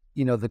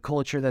 the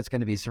culture that's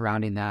going to be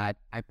surrounding that,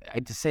 I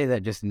just say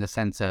that just in the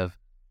sense of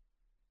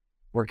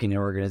working in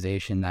an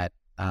organization that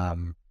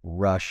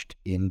rushed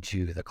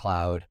into the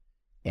cloud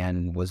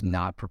and was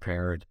not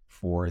prepared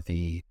for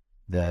the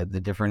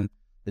different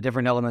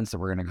elements that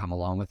were going to come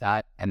along with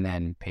that, and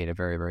then paid a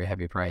very, very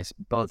heavy price,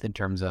 both in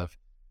terms of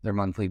their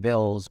monthly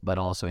bills, but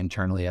also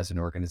internally as an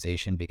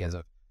organization because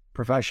of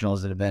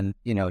professionals that have been,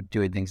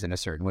 doing things in a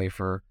certain way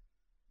for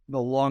a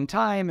long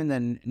time, and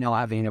then now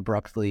having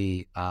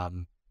abruptly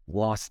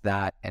lost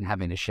that and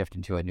having to shift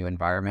into a new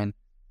environment.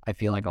 I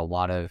feel like a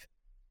lot of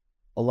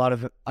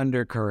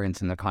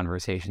undercurrents in the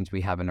conversations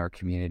we have in our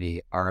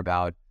community are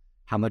about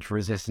how much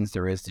resistance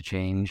there is to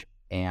change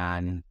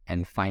and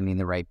finding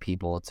the right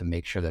people to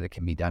make sure that it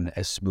can be done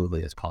as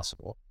smoothly as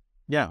possible.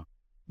 Yeah.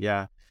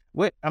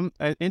 I'm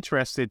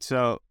interested.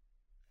 So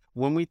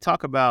when we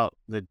talk about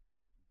the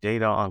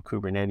data on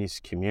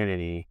Kubernetes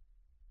community,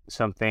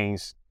 some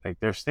things, like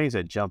there's things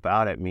that jump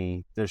out at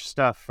me. There's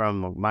stuff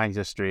from my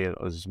history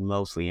that was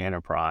mostly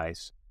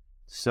enterprise.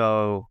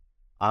 So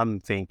I'm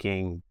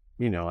thinking,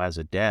 as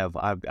a dev,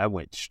 I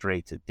went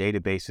straight to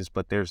databases,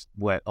 but there's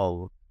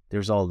all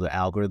the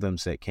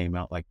algorithms that came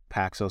out, like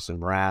Paxos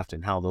and Raft,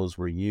 and how those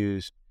were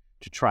used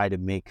to try to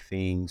make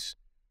things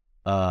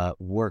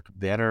work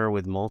better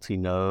with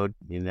multi-node,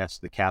 and that's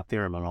the CAP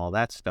theorem and all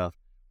that stuff.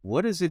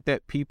 What is it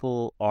that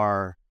people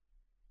are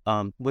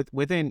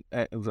within?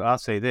 I'll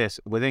say this: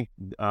 within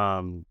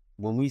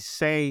when we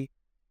say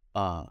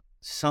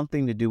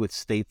something to do with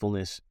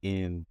statefulness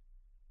in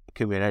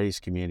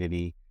Kubernetes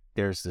community,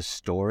 there's the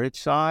storage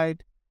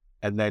side,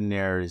 and then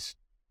there's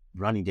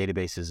running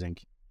databases in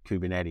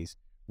Kubernetes.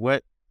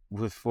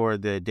 For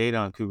the data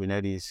on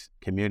Kubernetes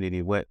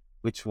community,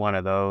 which one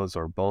of those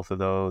or both of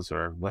those,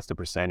 or what's the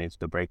percentage,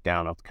 the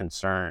breakdown of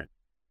concern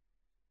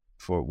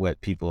for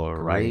what people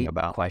are writing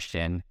about?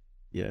 Question.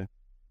 Yeah.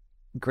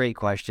 Great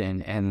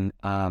question. And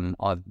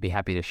I'll be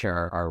happy to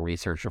share our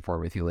research report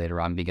with you later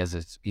on, because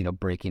it's,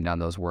 breaking down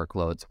those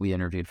workloads. We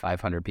interviewed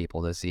 500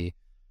 people to see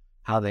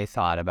how they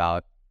thought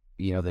about,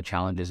 the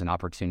challenges and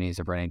opportunities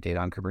of running data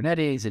on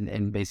Kubernetes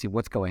and basically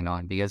what's going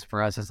on. Because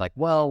for us, it's like,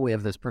 well, we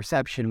have this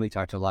perception. We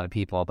talked to a lot of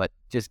people, but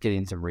just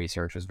getting some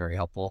research was very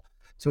helpful.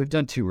 So we've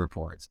done 2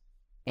 reports.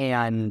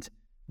 And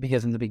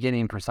because in the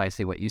beginning,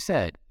 precisely what you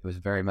said, it was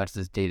very much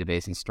this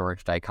database and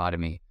storage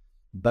dichotomy.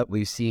 But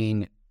we've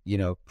seen,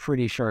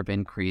 pretty sharp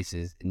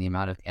increases in the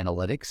amount of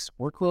analytics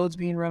workloads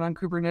being run on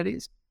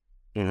Kubernetes.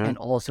 Mm-hmm. And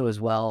also as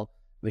well,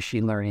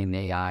 machine learning and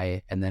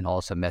AI, and then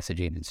also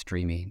messaging and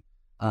streaming.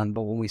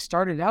 But when we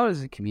started out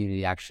as a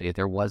community, actually,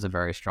 there was a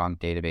very strong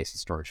database and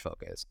storage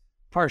focus,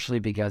 partially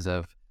because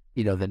of,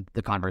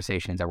 the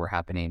conversations that were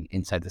happening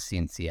inside the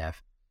CNCF.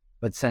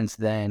 But since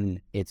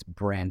then, it's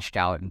branched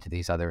out into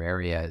these other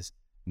areas,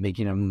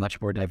 making a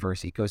much more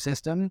diverse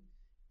ecosystem.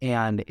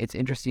 And it's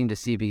interesting to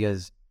see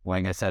because,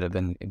 like I said, I've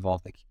been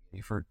involved in the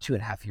community for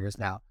 2.5 years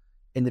now.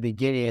 In the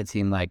beginning, it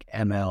seemed like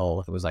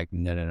ML, it was like,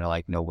 no,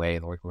 like, no way,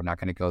 we're not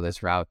going to go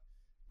this route.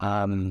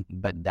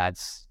 But I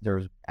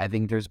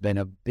think there's been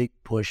a big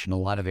push in a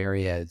lot of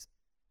areas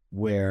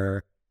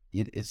where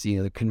it's,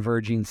 the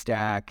converging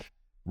stack,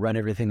 run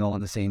everything all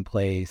in the same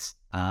place.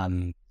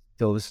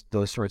 Those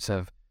sorts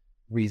of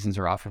reasons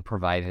are often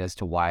provided as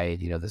to why,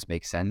 this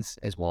makes sense,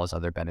 as well as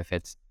other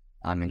benefits,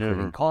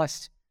 including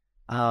cost.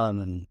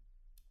 So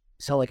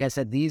like I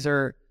said, these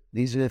are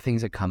the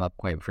things that come up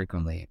quite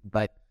frequently.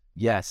 But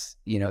yes,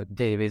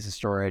 database and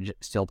storage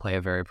still play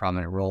a very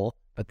prominent role,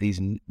 but these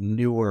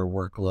newer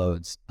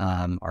workloads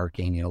are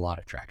gaining a lot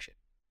of traction.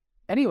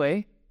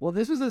 Anyway, well,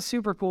 this was a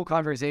super cool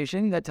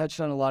conversation that touched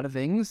on a lot of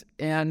things,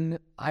 and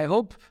I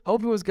hope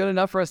it was good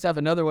enough for us to have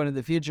another one in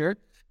the future.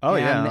 Oh,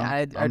 and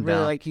yeah. I'd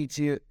really like you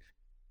to,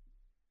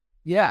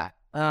 yeah.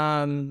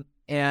 And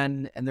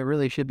there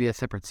really should be a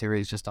separate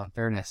series just on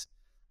fairness.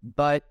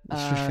 But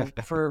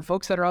for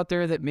folks that are out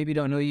there that maybe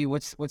don't know you,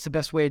 what's the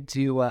best way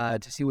to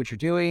see what you're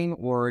doing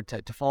or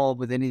to follow up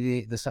with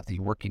any of the stuff that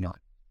you're working on?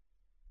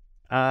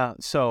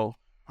 So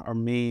our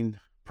main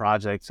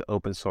project's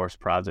open source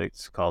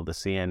project's called the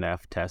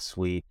CNF Test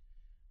Suite.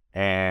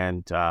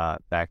 And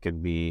that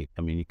could be,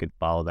 you could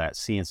follow that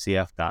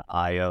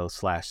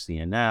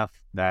cncf.io/CNF.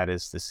 That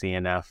is the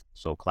CNF,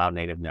 so Cloud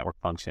Native Network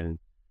Function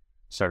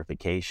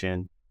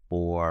certification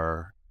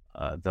for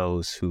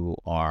those who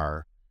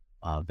are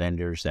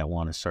vendors that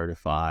want to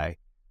certify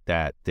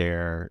that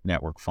their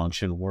network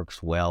function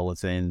works well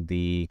within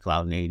the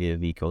cloud native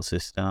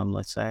ecosystem,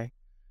 let's say,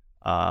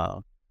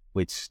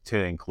 which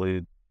to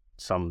include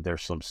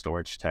there's some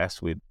storage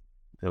tests. It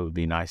would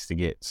be nice to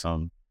get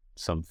some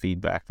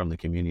feedback from the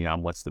community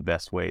on what's the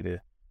best way to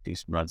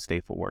run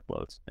stateful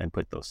workloads and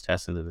put those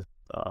tests into the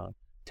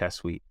test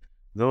suite.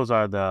 Those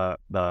are the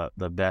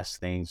best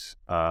things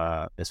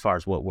as far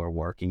as what we're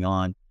working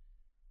on.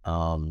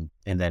 And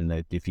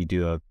then if you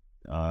do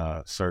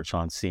a search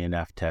on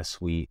CNF Test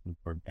Suite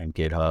and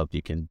GitHub,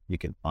 you can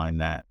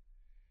find that.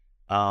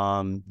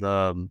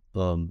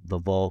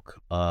 The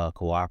Volk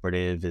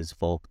cooperative is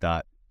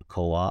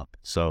volk.coop,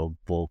 so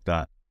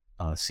volk.coop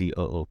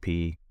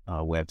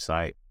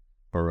website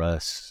for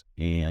us,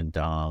 and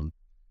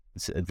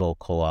it's Volk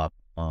Co-op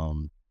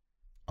on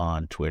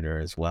Twitter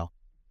as well.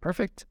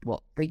 Perfect.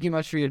 Well, thank you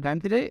much for your time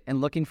today,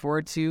 and looking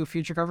forward to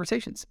future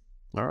conversations.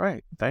 All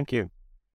right. Thank you.